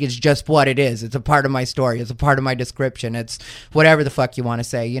being like, it's just what it is. It's a part of my story. It's a part of my description. It's whatever the fuck you want to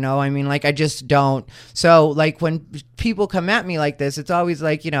say, I mean, like, I just don't. So like, when people come at me like this, it's always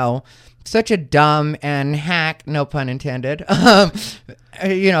like, such a dumb and hack, no pun intended, a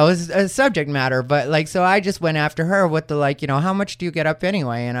subject matter. But like, so I just went after her with the like, how much do you get up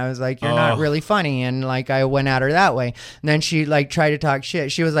anyway? And I was like, you're not really funny. And like, I went at her that way. And then she like tried to talk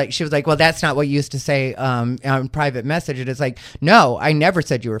shit. She was like, well, that's not what you used to say on private message. And it's like, no, I never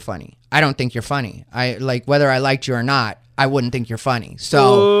said you were funny. I don't think you're funny. I like, whether I liked you or not, I wouldn't think you're funny.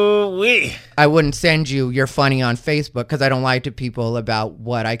 So I wouldn't send you you're funny on Facebook, because I don't lie to people about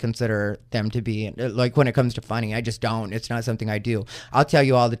what I consider them to be. Like, when it comes to funny, I just don't. It's not something I do. I'll tell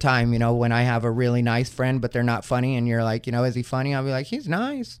you all the time, when I have a really nice friend, but they're not funny, and you're like, is he funny? I'll be like, he's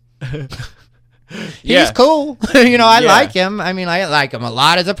nice. He's cool. I like him. I mean, I like him a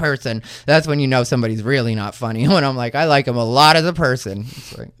lot as a person. That's when you know somebody's really not funny. When I'm like, I like him a lot as a person.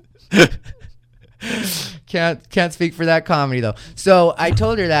 It's like... Can't speak for that comedy though. So I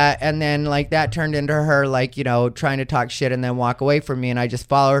told her that, and then like that turned into her like, trying to talk shit and then walk away from me, and I just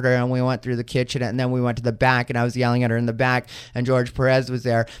followed her, and we went through the kitchen, and then we went to the back, and I was yelling at her in the back, and George Perez was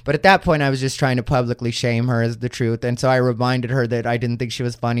there. But at that point I was just trying to publicly shame her, is the truth. And so I reminded her that I didn't think she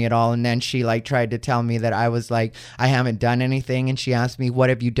was funny at all, and then she like tried to tell me that I was like, I haven't done anything, and she asked me, what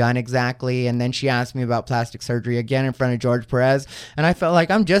have you done exactly? And then she asked me about plastic surgery again in front of George Perez, and I felt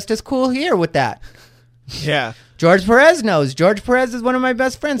like I'm just as cool here with that. Yeah. George Perez knows. George Perez is one of my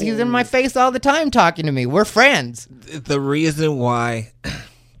best friends. He's in my face all the time talking to me. We're friends. The reason why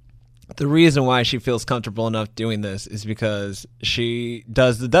she feels comfortable enough doing this is because she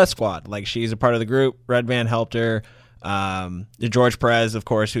does the Death Squad. Like, she's a part of the group. Redman helped her. George Perez, of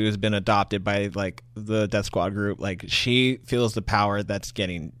course, who has been adopted by like the Death Squad group, like, she feels the power that's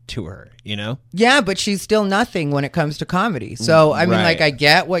getting to her, Yeah, but she's still nothing when it comes to comedy. So I mean, like, I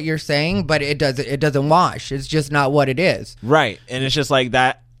get what you're saying, but it doesn't wash. It's just not what it is. Right. And it's just like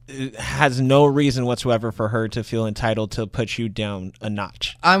that. It has no reason whatsoever for her to feel entitled to put you down a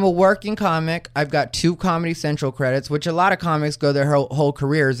notch. I'm a working comic. I've got 2 Comedy Central credits, which a lot of comics go their whole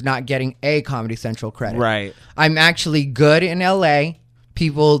careers not getting a Comedy Central credit. Right. I'm actually good in LA.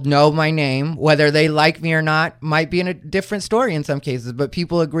 People know my name. Whether they like me or not might be in a different story in some cases, but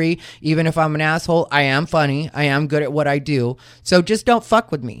people agree, even if I'm an asshole, I am funny. I am good at what I do. So just don't fuck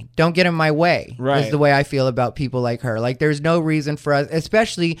with me. Don't get in my way. Right. Is the way I feel about people like her. Like, there's no reason for us,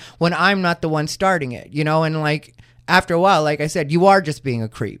 especially when I'm not the one starting it, and like, after a while, like I said, you are just being a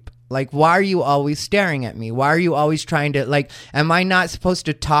creep. Like, why are you always staring at me? Why are you always trying to, like, am I not supposed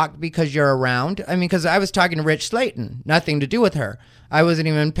to talk because you're around? I mean, because I was talking to Rich Slayton, nothing to do with her. I wasn't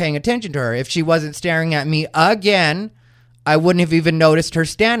even paying attention to her. If she wasn't staring at me again, I wouldn't have even noticed her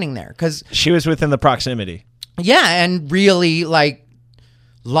standing there. Because she was within the proximity. Yeah, and really, like,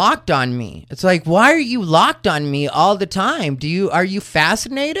 locked on me. It's like, why are you locked on me all the time? Are you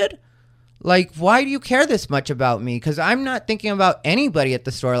fascinated? Like, why do you care this much about me? Because I'm not thinking about anybody at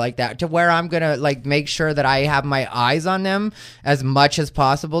the store like that, to where I'm going to, like, make sure that I have my eyes on them as much as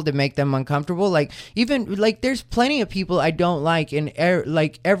possible to make them uncomfortable. Like, even, like, there's plenty of people I don't like in,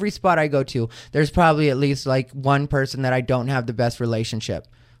 like, every spot I go to. There's probably at least, like, one person that I don't have the best relationship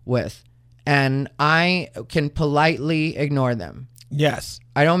with. And I can politely ignore them. Yes.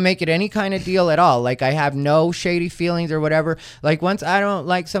 I don't make it any kind of deal at all. Like, I have no shady feelings or whatever. Like, once I don't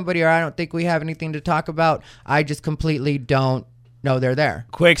like somebody or I don't think we have anything to talk about, I just completely don't know they're there.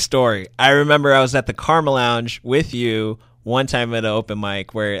 Quick story. I remember I was at the Karma Lounge with you one time at an open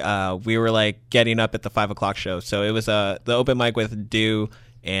mic where we were, like, getting up at the 5 o'clock show. So it was the open mic with Dew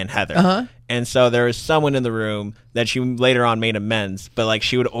and Heather. Uh-huh. And so there was someone in the room that she later on made amends, but, like,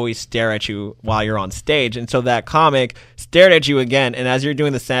 she would always stare at you while you're on stage. And so that comic stared at you again. And as you're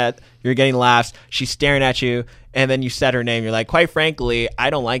doing the set, you're getting laughs. She's staring at you. And then you said her name. You're like, quite frankly, I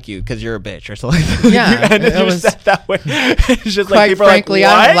don't like you because you're a bitch or something. Yeah. And it was said that way. It's just quite like, people frankly,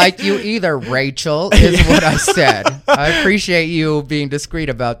 are like, I don't like you either, Rachel, is what I said. I appreciate you being discreet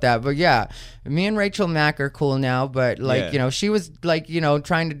about that. But yeah, me and Rachel Mack are cool now. But, like, you know, she was, like, you know,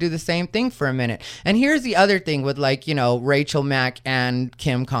 trying to do the same thing for a minute. And here's the other thing with, like, you know, Rachel Mack and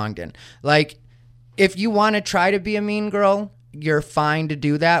Kim Congdon. Like, if you want to try to be a mean girl, you're fine to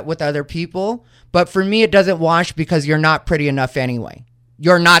do that with other people. But for me, it doesn't wash because you're not pretty enough anyway.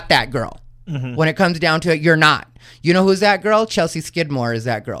 You're not that girl. Mm-hmm. When it comes down to it, you're not. You know who's that girl? Chelsea Skidmore is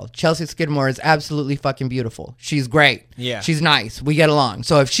that girl. Chelsea Skidmore is absolutely fucking beautiful. She's great. Yeah. She's nice. We get along.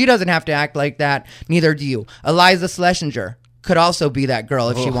 So if she doesn't have to act like that, neither do you. Eliza Schlesinger could also be that girl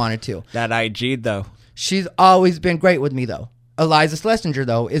if she wanted to. That IG, though. She's always been great with me, though. Eliza Schlesinger,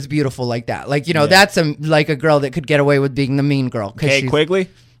 though, is beautiful like that. Like, you know, that's like a girl that could get away with being the mean girl. Kate Quigley?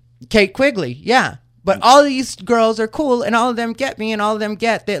 Kate Quigley, yeah. But all these girls are cool, and all of them get me, and all of them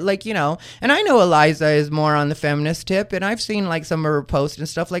get that, like, you know. And I know Eliza is more on the feminist tip, and I've seen, like, some of her posts and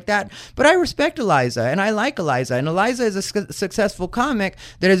stuff like that. But I respect Eliza, and I like Eliza. And Eliza is a successful comic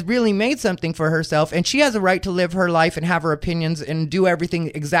that has really made something for herself, and she has a right to live her life and have her opinions and do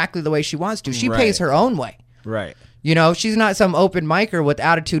everything exactly the way she wants to. She pays her own way. Right. You know, she's not some open micer with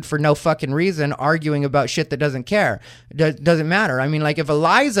attitude for no fucking reason, arguing about shit that doesn't doesn't matter. I mean, like, if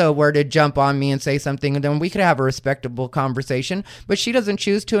Eliza were to jump on me and say something, then we could have a respectable conversation. But she doesn't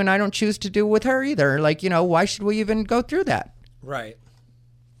choose to, and I don't choose to do with her either. Like, you know, why should we even go through that? Right.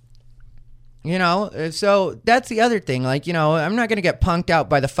 You know, so that's the other thing. Like, you know, I'm not going to get punked out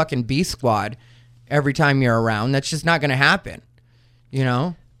by the fucking B Squad every time you're around. That's just not going to happen, you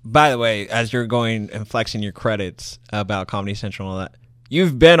know? By the way, as you're going and flexing your credits about Comedy Central and all that,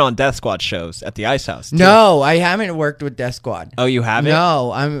 you've been on Death Squad shows at the Ice House, too. No, I haven't worked with Death Squad. Oh, you haven't?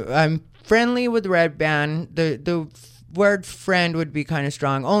 No, I'm friendly with Red Band. The word friend would be kind of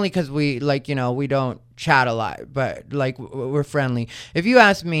strong, only because we, like, you know, we don't chat a lot, but, like, we're friendly. If you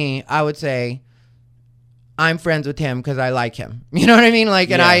ask me, I would say I'm friends with him because I like him. You know what I mean?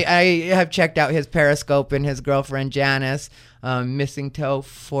 Like, and I have checked out his Periscope and his girlfriend Janice. Missing Toe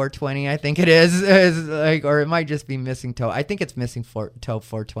 420, I think it is like, or it might just be Missing Toe. I think it's Missing Toe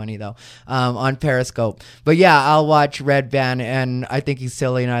 420 though, on Periscope. But yeah, I'll watch Red Band, and I think he's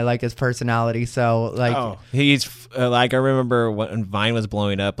silly, and I like his personality. So, like, he's like, I remember when Vine was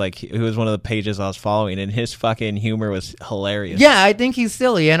blowing up, like, he was one of the pages I was following, and his fucking humor was hilarious. Yeah, I think he's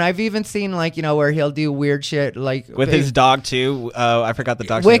silly, and I've even seen, like, you know, where he'll do weird shit, like with his dog too. I forgot the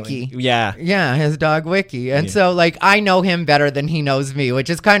dog's Wiki. name. Yeah, his dog Wiki, and so, like, I know him better than he knows me, which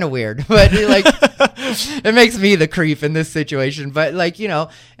is kind of weird, but, like, it makes me the creep in this situation. But, like, you know,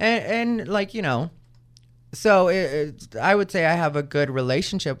 and like, you know, so I would say I have a good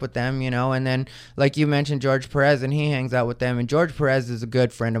relationship with them, you know. And then, like, you mentioned George Perez, and he hangs out with them, and George Perez is a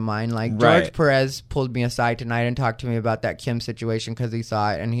good friend of mine. Like, George Perez pulled me aside tonight and talked to me about that Kim situation because he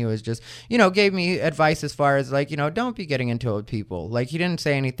saw it, and he was just, you know, gave me advice as far as, like, you know, don't be getting into it with people. Like, he didn't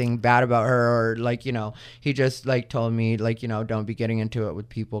say anything bad about her, or, like, you know, he just, like, told me, like, you know, don't be getting into it with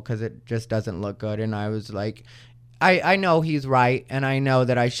people because it just doesn't look good. And I was like, I know he's right, and I know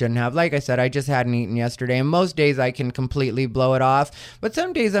that I shouldn't have. Like I said, I just hadn't eaten yesterday, and most days I can completely blow it off, but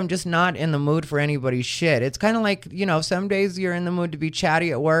some days I'm just not in the mood for anybody's shit. It's kind of like, you know, some days you're in the mood to be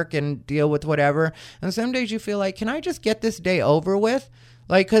chatty at work and deal with whatever, and some days you feel like, can I just get this day over with?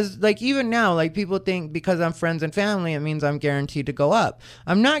 Like, because, like, even now, like, people think because I'm friends and family, it means I'm guaranteed to go up.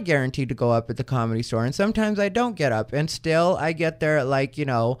 I'm not guaranteed to go up at the Comedy Store, and sometimes I don't get up. And still, I get there at, like, you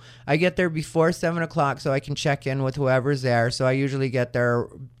know, I get there before 7 o'clock so I can check in with whoever's there. So I usually get there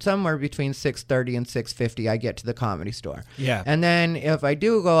somewhere between 6:30 and 6:50. I get to the Comedy Store. Yeah. And then if I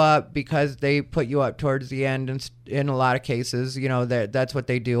do go up, because they put you up towards the end, and in a lot of cases, you know, that's what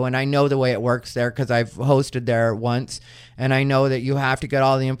they do. And I know the way it works there because I've hosted there once, and I know that you have to get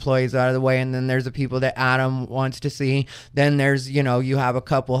all the employees out of the way, and then there's the people that Adam wants to see. Then there's, you know, you have a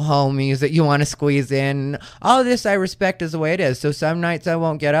couple homies that you want to squeeze in. All of this I respect as the way it is. So some nights I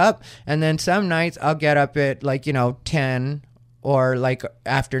won't get up, and then some nights I'll get up at, like, you know, 10 or like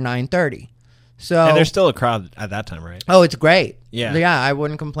after 9:30. So, and there's still a crowd at that time, right? Oh, it's great. Yeah. Yeah, I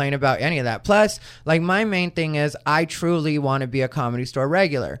wouldn't complain about any of that. Plus, like, my main thing is I truly want to be a Comedy Store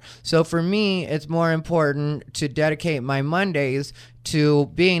regular. So for me, it's more important to dedicate my Mondays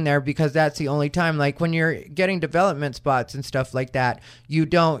to being there, because that's the only time. Like, when you're getting development spots and stuff like that, you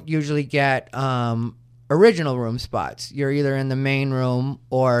don't usually get original room spots. You're either in the main room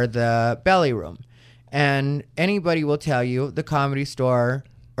or the belly room. And anybody will tell you the Comedy Store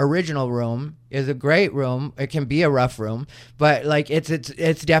original room is a great room. It can be a rough room, but, like, it's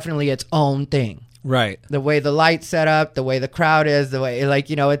definitely its own thing. Right. The way the light's set up, the way the crowd is, the way, like,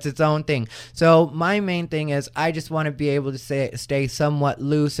 you know, it's its own thing. So my main thing is I just want to be able to stay somewhat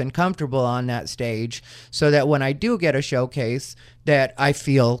loose and comfortable on that stage, so that when I do get a showcase, that I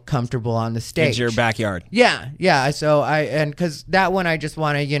feel comfortable on the stage. It's your backyard. Yeah. So because that one, I just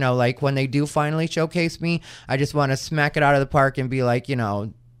want to, you know, like, when they do finally showcase me, I just want to smack it out of the park and be like, you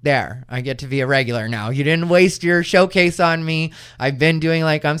know, there, I get to be a regular now. You didn't waste your showcase on me. I've been doing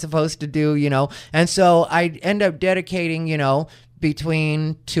like I'm supposed to do, you know. And so I end up dedicating, you know,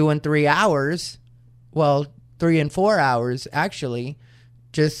 between 2 and 3 hours, well, 3 and 4 hours, actually,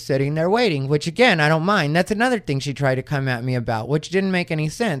 just sitting there waiting, which, again, I don't mind. That's another thing she tried to come at me about, which didn't make any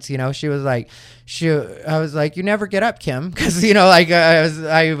sense. You know, she was like, I was like, you never get up, Kim. Because, you know, like,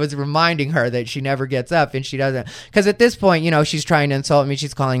 I was reminding her that she never gets up, and she doesn't. Because at this point, you know, she's trying to insult me.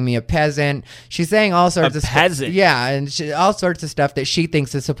 She's calling me a peasant. She's saying all sorts of peasant. Yeah, and all sorts of stuff that she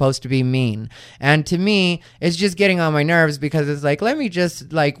thinks is supposed to be mean. And to me, it's just getting on my nerves, because it's like, let me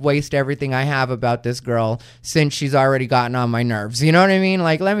just, like, waste everything I have about this girl, since she's already gotten on my nerves. You know what I mean?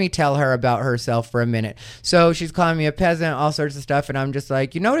 Like, let me tell her about herself for a minute. So she's calling me a peasant, all sorts of stuff, and I'm just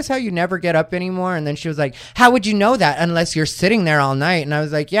like, you notice how you never get up anymore? And then she was like, how would you know that unless you're sitting there all night? And I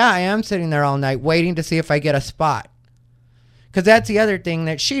was like, yeah, I am sitting there all night waiting to see if I get a spot. Because that's the other thing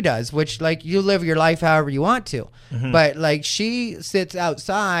that she does, which, like, you live your life however you want to. Mm-hmm. But, like, she sits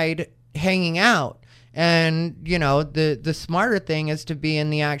outside hanging out. And, you know, the smarter thing is to be in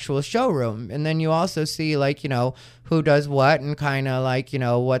the actual showroom. And then you also see, like, you know, who does what, and kind of, like, you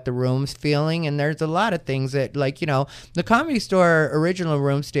know, what the room's feeling. And there's a lot of things that, like, you know, the Comedy Store original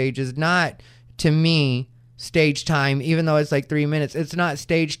room stage is not, to me, stage time, even though it's like 3 minutes. It's not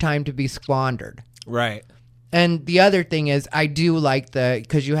stage time to be squandered. Right. And the other thing is, I do like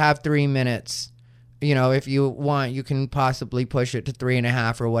because you have 3 minutes. You know, if you want, you can possibly push it to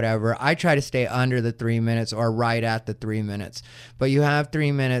 3.5 or whatever. I try to stay under the 3 minutes or right at the 3 minutes. But you have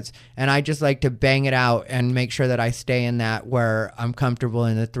 3 minutes, and I just like to bang it out and make sure that I stay in that where I'm comfortable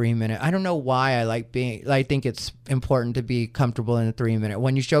in the 3 minute. I don't know why I think it's important to be comfortable in the 3 minute.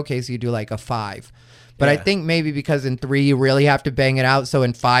 When you showcase, you do like a 5. But yeah. I think maybe because in 3 you really have to bang it out, so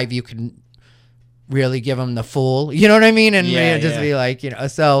in 5 you can really give them the full. You know what I mean? And be like, you know,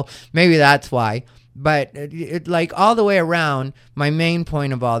 so maybe that's why. But like, all the way around, my main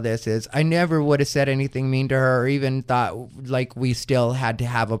point of all this is I never would have said anything mean to her, or even thought like we still had to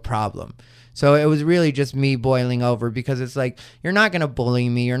have a problem. So it was really just me boiling over, because it's like, you're not going to bully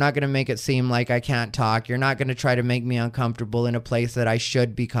me. You're not going to make it seem like I can't talk. You're not going to try to make me uncomfortable in a place that I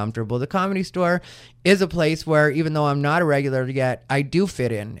should be comfortable. The Comedy Store is a place where, even though I'm not a regular yet, I do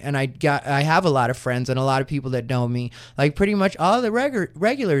fit in. And I have a lot of friends and a lot of people that know me. Like, pretty much all the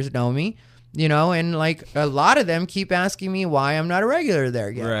regulars know me. You know, and like a lot of them keep asking me why I'm not a regular there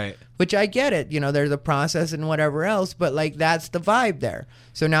yet. Right. Which I get it. You know, there's a process and whatever else, but like, that's the vibe there.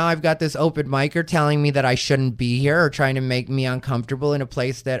 So now I've got this open micer telling me that I shouldn't be here, or trying to make me uncomfortable in a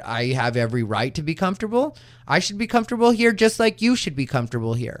place that I have every right to be comfortable. I should be comfortable here just like you should be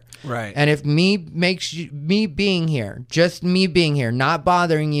comfortable here. Right. And if me being here, just me being here, not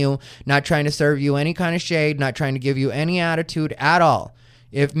bothering you, not trying to serve you any kind of shade, not trying to give you any attitude at all,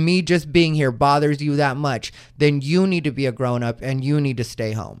 if me just being here bothers you that much, then you need to be a grown-up and you need to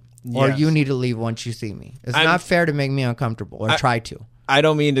stay home. Yes. Or you need to leave once you see me. It's not fair to make me uncomfortable, or try to. I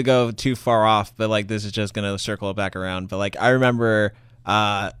don't mean to go too far off, but like, this is just going to circle it back around. But like, I remember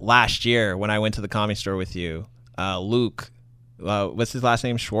last year when I went to the Comedy Store with you, Luke, what's his last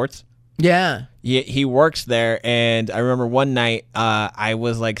name? Schwartz? Yeah. He works there, and I remember one night I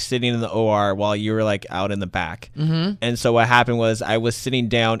was like sitting in the OR while you were like out in the back. Mm-hmm. And so what happened was I was sitting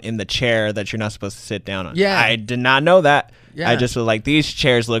down in the chair that you're not supposed to sit down on. Yeah. I did not know that. Yeah. I just was like, these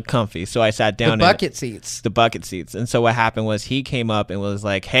chairs look comfy. So I sat down The bucket seats. The bucket seats. And so what happened was he came up and was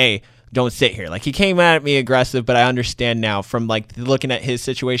like, hey, don't sit here. Like, he came at me aggressive, but I understand now from like looking at his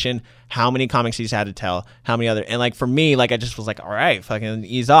situation, how many comics he's had to tell, how many other, and like for me, like I just was like, all right, fucking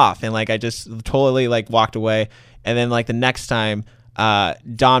ease off. And like I just totally like walked away. And then like the next time,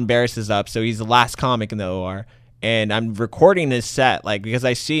 Don Barris is up. So he's the last comic in the OR. And I'm recording his set, like, because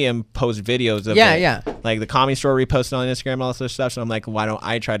I see him post videos of it. Like the Comedy Store reposted on Instagram, all this other stuff. So I'm like, why don't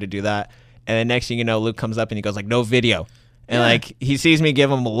I try to do that? And then next thing you know, Luke comes up and he goes like, no video. And like he sees me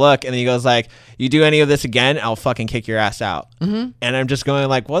give him a look, and then he goes like, "You do any of this again, I'll fucking kick your ass out." Mm-hmm. And I'm just going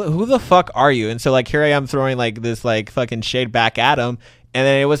like, "What? Who the fuck are you?" And so like here I am throwing like this like fucking shade back at him. And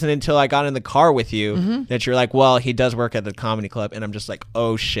then it wasn't until I got in the car with you that you're like, "Well, he does work at the comedy club," and I'm just like,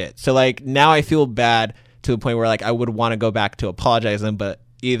 "Oh shit!" So like now I feel bad to the point where like I would want to go back to apologize him, but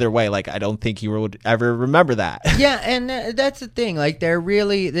either way, like I don't think you would ever remember that. Yeah, and that's the thing. Like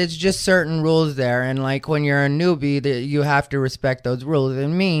there's just certain rules there, and like when you're a newbie, that you have to respect those rules.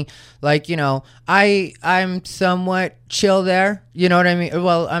 And me, like, you know, I'm somewhat chill there. You know what I mean?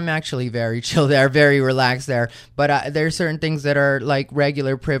 Well, I'm actually very chill there, very relaxed there. But there's certain things that are like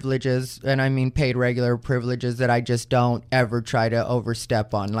regular privileges, and I mean paid regular privileges, that I just don't ever try to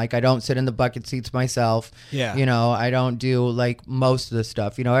overstep on. Like I don't sit in the bucket seats myself. Yeah. You know, I don't do like most of the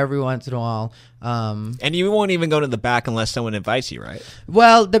stuff. You know, every once in a while. And you won't even go to the back unless someone invites you, right?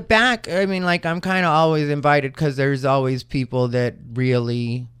 Well, the back, I mean, like I'm kind of always invited because there's always people that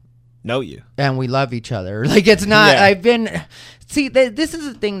really know you, and we love each other. Like it's not. Yeah. This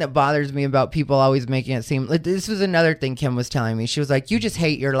is the thing that bothers me about people always making it seem like this was another thing Kim was telling me. She was like, "You just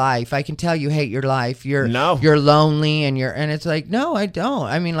hate your life. I can tell you hate your life. You're lonely and it's like, no, I don't.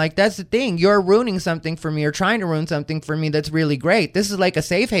 I mean, like that's the thing. You're ruining something for me or trying to ruin something for me that's really great. This is like a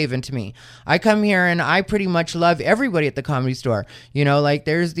safe haven to me. I come here and I pretty much love everybody at the Comedy Store. You know, like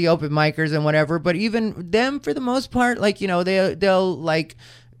there's the open micers and whatever, but even them for the most part, like, you know, they'll like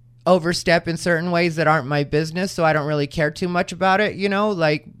overstep in certain ways that aren't my business, so I don't really care too much about it, you know,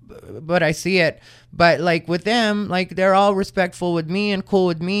 like, but I see it. But like with them, like they're all respectful with me and cool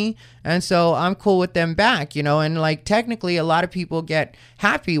with me, and so I'm cool with them back, you know. And like technically a lot of people get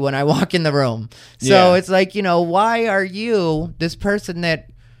happy when I walk in the room, so it's like, you know, why are you this person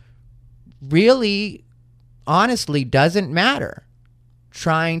that really honestly doesn't matter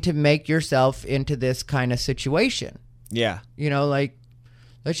trying to make yourself into this kind of situation? You know, like,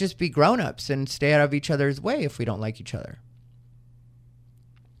 let's just be grown-ups and stay out of each other's way if we don't like each other.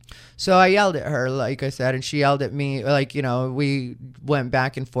 So I yelled at her, like I said, and she yelled at me. Like, you know, we went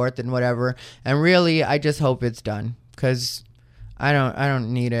back and forth and whatever. And really, I just hope it's done because I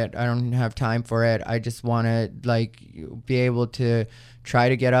don't need it. I don't have time for it. I just want to like be able to try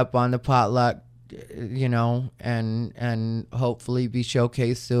to get up on the potluck, you know, and hopefully be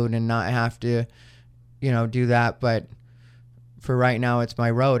showcased soon and not have to, you know, do that. But for right now, it's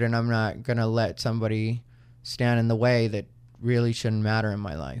my road, and I'm not going to let somebody stand in the way that really shouldn't matter in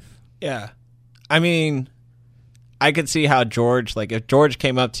my life. Yeah. I mean, I could see how George, like if George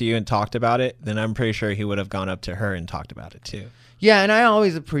came up to you and talked about it, then I'm pretty sure he would have gone up to her and talked about it too. Yeah, and I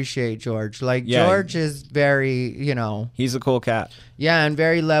always appreciate George. Like, George is very, you know... He's a cool cat. Yeah, and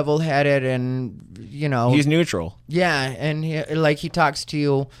very level-headed and, you know... He's neutral. Yeah, and he talks to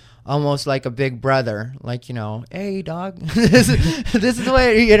you almost like a big brother, like, you know, hey dog, this is the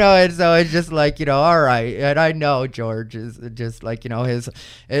way, you know. And so it's just like, you know, all right. And I know George is just like, you know,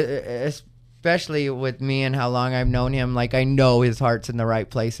 especially with me and how long I've known him, like I know his heart's in the right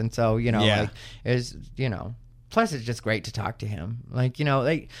place. And so, you know, like is, you know, plus it's just great to talk to him. Like, you know,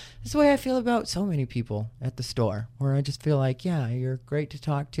 like it's the way I feel about so many people at the store, where I just feel like, yeah, you're great to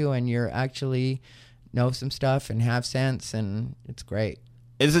talk to and you're actually know some stuff and have sense, and it's great.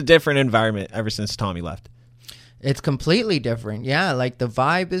 It's a different environment ever since Tommy left. It's completely different. Yeah, like the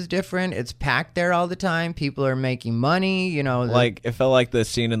vibe is different. It's packed there all the time. People are making money, you know. Like it felt like the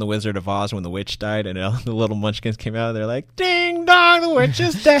scene in The Wizard of Oz when the witch died and the little munchkins came out. They're like, ding dong, the witch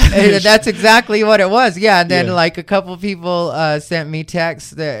is dead. That's exactly what it was. Yeah, and then like a couple people sent me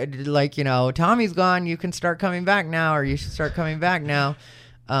texts that like, you know, Tommy's gone. You can start coming back now, or you should start coming back now.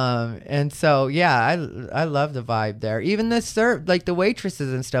 And so, yeah, I love the vibe there. Even the like the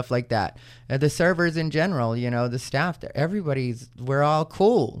waitresses and stuff like that, the servers in general, you know, the staff there, we're all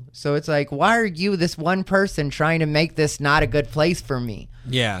cool. So it's like, why are you, this one person, trying to make this not a good place for me?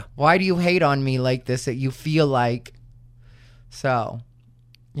 Yeah. Why do you hate on me like this that you feel like? So,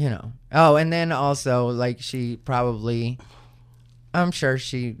 you know. Oh, and then also, like, I'm sure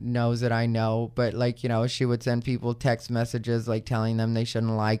she knows that I know, but, like, you know, she would send people text messages, like, telling them they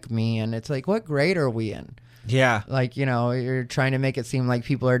shouldn't like me. And it's like, what grade are we in? Yeah. Like, you know, you're trying to make it seem like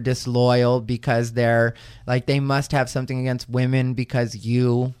people are disloyal because they're, like, they must have something against women because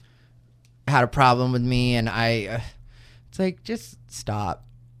you had a problem with me. And it's like, just stop.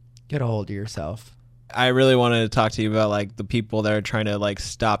 Get a hold of yourself. I really wanted to talk to you about, like, the people that are trying to, like,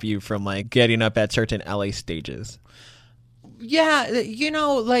 stop you from, like, getting up at certain LA stages. Yeah, you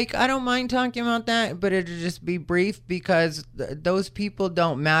know, like, I don't mind talking about that, but it'll just be brief because those people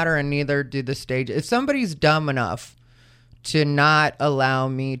don't matter, and neither do the stage. If somebody's dumb enough to not allow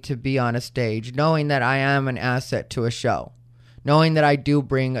me to be on a stage, knowing that I am an asset to a show, knowing that I do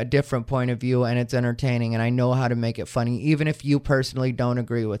bring a different point of view and it's entertaining and I know how to make it funny, even if you personally don't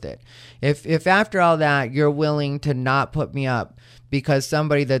agree with it. If after all that you're willing to not put me up because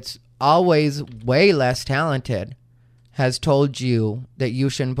somebody that's always way less talented has told you that you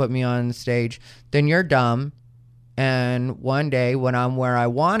shouldn't put me on the stage, then you're dumb. And one day when I'm where I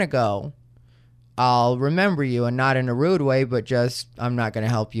want to go, I'll remember you, and not in a rude way, but just, I'm not going to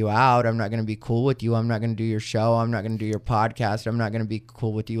help you out. I'm not going to be cool with you. I'm not going to do your show. I'm not going to do your podcast. I'm not going to be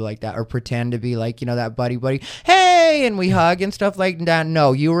cool with you like that, or pretend to be like, you know, that buddy, hey, and we hug and stuff like that.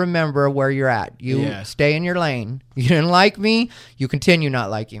 No, you remember where you're at. You stay in your lane. You didn't like me. You continue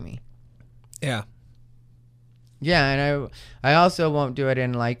not liking me. Yeah. Yeah, and I also won't do it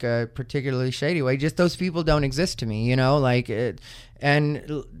in like a particularly shady way. Just those people don't exist to me, you know, like it,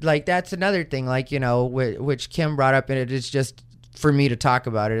 and like that's another thing, like, you know, which Kim brought up, and it is just for me to talk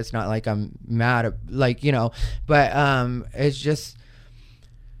about it. It's not like I'm mad at, like, you know, but it's just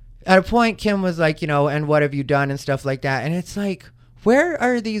at a point Kim was like, you know, and what have you done and stuff like that, and it's like, where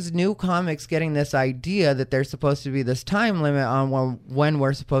are these new comics getting this idea that there's supposed to be this time limit on when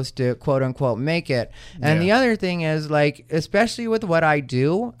we're supposed to, quote unquote, make it? And the other thing is, like, especially with what I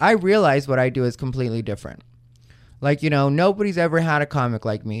do, I realize what I do is completely different. Like, you know, nobody's ever had a comic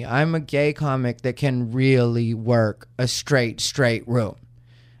like me. I'm a gay comic that can really work a straight room.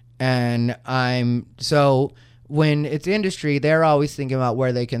 And when it's industry, they're always thinking about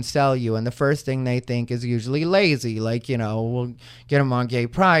where they can sell you. And the first thing they think is usually lazy. Like, you know, we'll get them on gay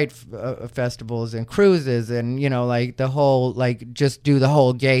pride festivals and cruises and, you know, like the whole, like, just do the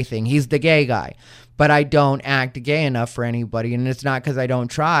whole gay thing. He's the gay guy. But I don't act gay enough for anybody. And it's not because I don't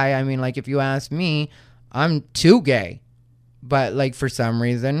try. I mean, like, if you ask me, I'm too gay. But, like, for some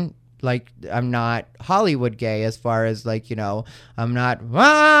reason, like, I'm not Hollywood gay as far as, like, you know, I'm not,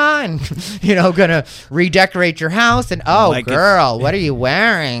 and, you know, gonna redecorate your house and, oh, like, girl, what are you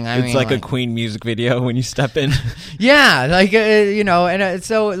wearing? I mean, like a Queen music video when you step in. Yeah, like, you know, and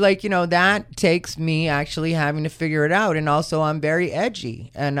so, like, you know, that takes me actually having to figure it out. And also I'm very edgy,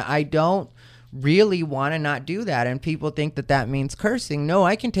 and I don't really want to not do that. And people think that that means cursing. No,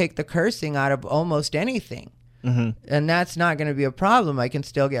 I can take the cursing out of almost anything. Mm-hmm. And that's not going to be a problem. I can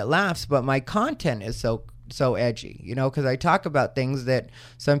still get laughs, but my content is so edgy, you know, because I talk about things that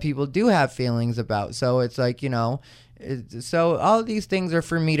some people do have feelings about. So it's like, you know, so all of these things are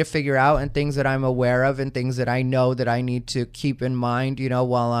for me to figure out, and things that I'm aware of and things that I know that I need to keep in mind, you know,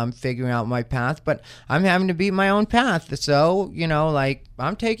 while I'm figuring out my path. But I'm having to beat my own path. So, you know, like,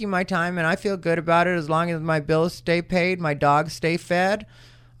 I'm taking my time and I feel good about it. As long as my bills stay paid, my dogs stay fed,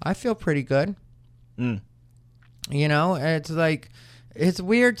 I feel pretty good. You know, it's like, it's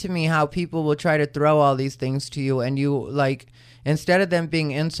weird to me how people will try to throw all these things to you, and you, like, instead of them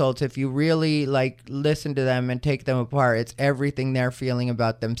being insults, if you really, like, listen to them and take them apart, it's everything they're feeling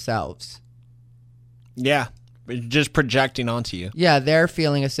about themselves. Yeah. Just projecting onto you. Yeah, they're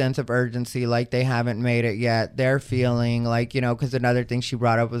feeling a sense of urgency, like they haven't made it yet. They're feeling like, you know, because another thing she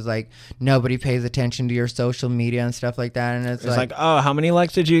brought up was like, nobody pays attention to your social media and stuff like that. And it's like, oh, how many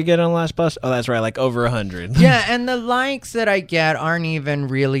likes did you get on the last post? Oh, that's right, like over 100. Yeah, and the likes that I get aren't even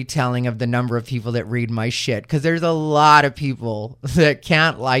really telling of the number of people that read my shit, because there's a lot of people that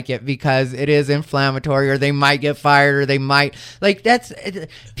can't like it because it is inflammatory, or they might get fired, or they might, like,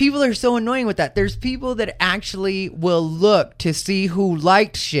 people are so annoying with that. There's people that actually will look to see who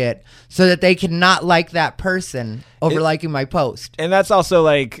liked shit so that they can not like that person over liking my post. And that's also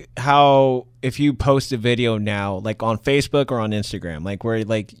like how, if you post a video now, like on Facebook or on Instagram, like where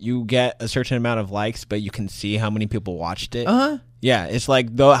like you get a certain amount of likes, but you can see how many people watched it. Yeah, it's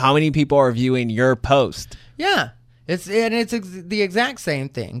like though how many people are viewing your post? Yeah. It's the exact same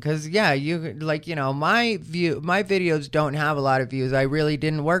thing because you like my videos don't have a lot of views. I really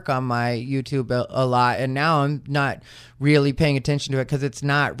didn't work on my YouTube a lot, and now I'm not really paying attention to it because it's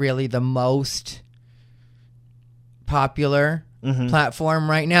not really the most popular platform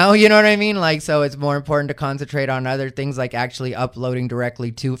right now. You know what I mean? Like, so it's more important to concentrate on other things like actually uploading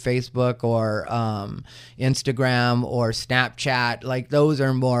directly to Facebook or Instagram or Snapchat. Like, those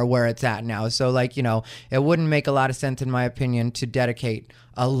are more where it's at now. So like, it wouldn't make a lot of sense in my opinion to dedicate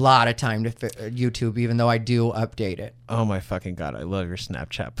a lot of time to YouTube, even though I do update it. Oh my fucking God. I love your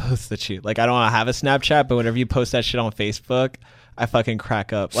Snapchat posts that you like. I don't have a Snapchat, but whenever you post that shit on Facebook, I fucking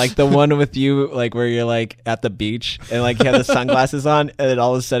crack up. Like the one with you, like where you're like at the beach and like you have the sunglasses on, and then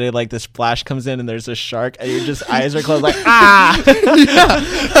all of a sudden like the splash comes in and there's a shark, and your just eyes are closed, like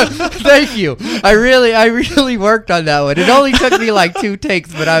Thank you. I really worked on that one. It only took me like 2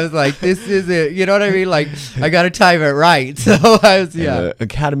 takes, but I was like, this is it. You know what I mean? Like, I got to time it right. So I was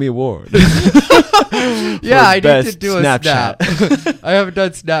Academy Award. I need to do a Snapchat. snap. I haven't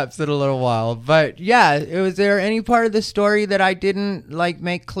done snaps in a little while, but was there any part of the story that I didn't like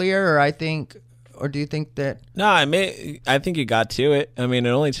make clear, or do you think that? No, I think you got to it. I mean, it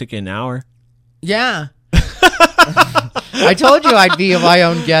only took you an hour. Yeah. I told you I'd be my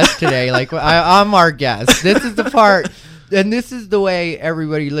own guest today. Like, I'm our guest. This is the part, and this is the way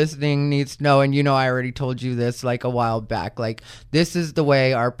everybody listening needs to know. And I already told you this like a while back. Like, this is the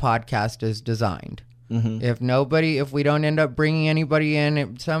way our podcast is designed. If we don't end up bringing anybody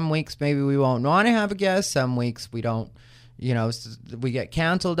in, some weeks maybe we won't want to have a guest. Some weeks we don't. We get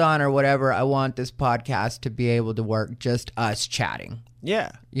canceled on or whatever. I want this podcast to be able to work just us chatting.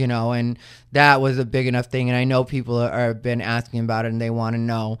 Yeah. And that was a big enough thing. And I know people have been asking about it and they want to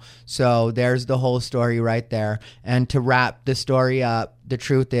know. So there's the whole story right there. And to wrap the story up, the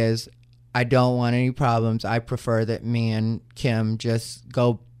truth is I don't want any problems. I prefer that me and Kim just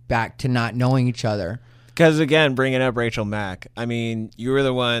go back to not knowing each other. Because again, bringing up Rachel Mack, I mean, you were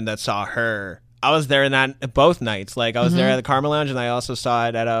the one that saw her. I was there in that both nights. Like, I was there at the Karma Lounge, and I also saw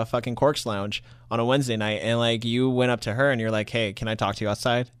it at a fucking Corks Lounge on a Wednesday night. And like, you went up to her and you're like, hey, can I talk to you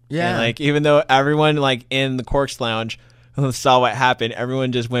outside? Yeah. And like, even though everyone like in the Corks Lounge saw what happened,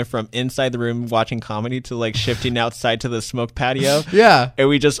 everyone just went from inside the room watching comedy to like shifting outside to the smoke patio. Yeah. And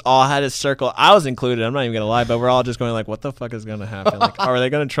we just all had a circle. I was included. I'm not even going to lie, but we're all just going like, what the fuck is going to happen? Like, are they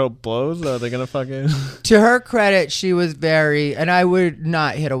going to throw blows? Are they going to fucking... To her credit, she was very... And I would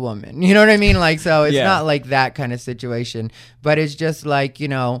not hit a woman. You know what I mean? Like, so it's not like that kind of situation. But it's just like,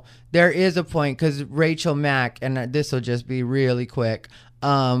 there is a point because Rachel Mack, and this will just be really quick...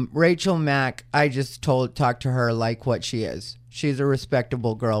 Rachel Mack, I just talked to her like what she is. She's a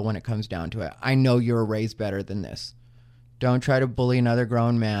respectable girl when it comes down to it. I know you were raised better than this. Don't try to bully another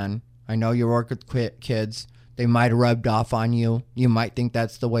grown man. I know you work with kids. They might have rubbed off on you. You might think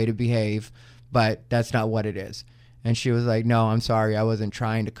that's the way to behave, but that's not what it is. And she was like, no, I'm sorry. I wasn't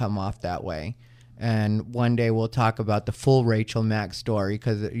trying to come off that way. And one day we'll talk about the full Rachel Mack story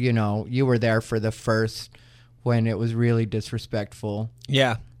because, you were there for the first... when it was really disrespectful.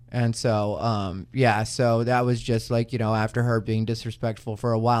 Yeah. And so, so that was just like, after her being disrespectful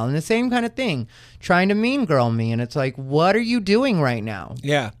for a while. And the same kind of thing, trying to mean girl me. And it's like, what are you doing right now?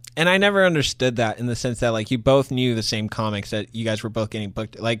 Yeah. And I never understood that in the sense that, like, you both knew the same comics that you guys were both getting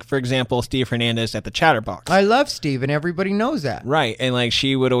booked. Like, for example, Steve Hernandez at the Chatterbox. I love Steve, and everybody knows that. Right. And, like,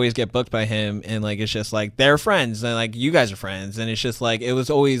 she would always get booked by him. And, like, it's just, like, they're friends. And, like, you guys are friends. And it's just, like, it was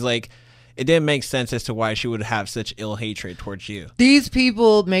always, like... It didn't make sense as to why she would have such ill hatred towards you. These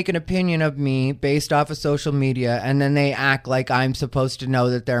people make an opinion of me based off of social media, and then they act like I'm supposed to know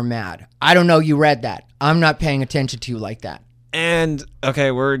that they're mad. I don't know you read that. I'm not paying attention to you like that. And,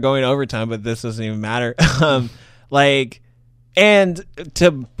 okay, we're going overtime, but this doesn't even matter. And to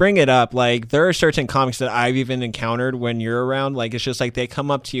bring it up, like, there are certain comics that I've even encountered when you're around. Like, it's just like they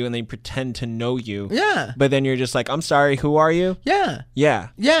come up to you and they pretend to know you. Yeah. But then you're just like, I'm sorry, who are you? Yeah. Yeah.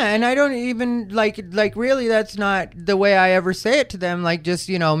 Yeah, and I don't even, like really, that's not the way I ever say it to them. Like, just,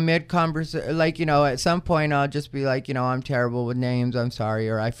 mid-conversation, like, at some point I'll just be like, I'm terrible with names, I'm sorry,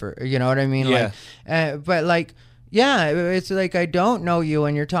 or you know what I mean? Yeah. Like, but, like... Yeah, it's like I don't know you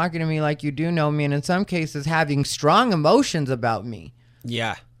and you're talking to me like you do know me, and in some cases having strong emotions about me.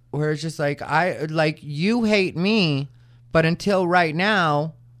 Yeah. Where it's just like you hate me, but until right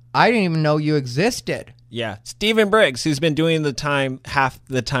now, I didn't even know you existed. Yeah. Stephen Briggs, who's been doing the time half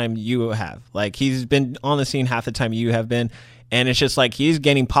the time you have. Like, he's been on the scene half the time you have been. And it's just like he's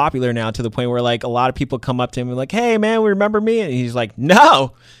getting popular now to the point where like a lot of people come up to him and like, hey man, remember me? And he's like,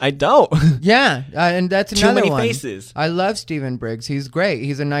 no, I don't. Yeah, and that's another Too many one. faces. I love Stephen Briggs. He's great.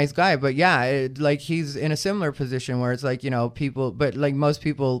 He's a nice guy. But yeah, like he's in a similar position where it's like, you know, people, but like most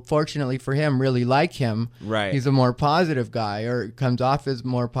people, fortunately for him, really like him. Right. He's a more positive guy, or comes off as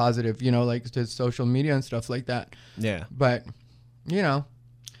more positive, you know, like to social media and stuff like that. Yeah. But, you know,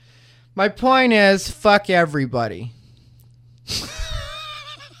 my point is, fuck everybody.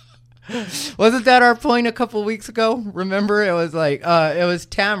 Wasn't that our point a couple weeks ago? Remember, it was like it was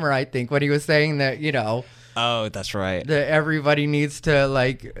Tamara, I think, when he was saying that, you know, oh, that's right, that everybody needs to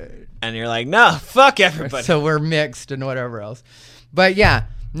like, and you're like, no, fuck everybody. so we're mixed and whatever else. But yeah,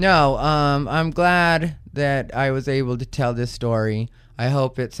 no, I'm glad that I was able to tell this story. I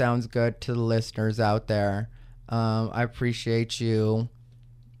hope it sounds good to the listeners out there. I appreciate you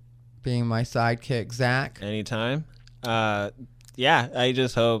being my sidekick, Zach. Anytime. Yeah, I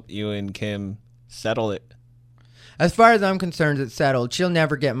just hope you and Kim settle it. As far as I'm concerned, it's settled. She'll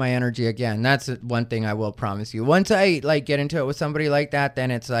never get my energy again. That's one thing I will promise you. Once I like get into it with somebody like that,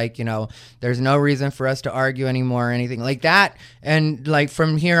 then it's like, you know, there's no reason for us to argue anymore or anything like that. And like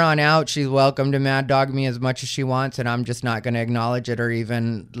from here on out, she's welcome to mad dog me as much as she wants, and I'm just not going to acknowledge it or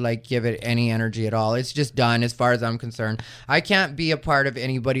even like give it any energy at all. It's just done as far as I'm concerned. I can't be a part of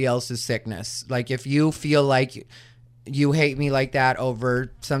anybody else's sickness. Like if you feel like you hate me like that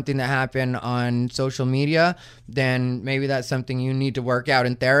over something that happened on social media, then maybe that's something you need to work out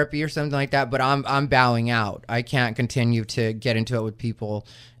in therapy or something like that. But I'm bowing out. I can't continue to get into it with people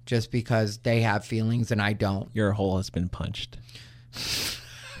just because they have feelings and I don't. Your hole has been punched.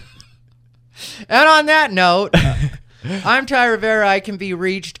 And on that note, I'm Ty Rivera. I can be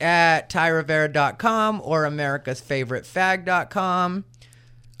reached at tyrivera.com or americasfavoritefag.com.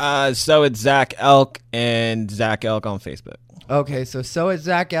 So it's Zach Elk and Zach Elk on Facebook. Okay, so it's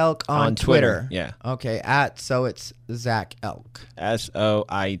Zach Elk on Twitter. Yeah. Okay, at so it's Zach Elk.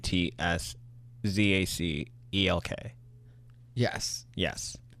 SOITSZACELK. Yes.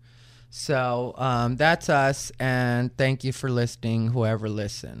 Yes. So that's us, and thank you for listening, whoever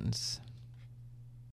listens.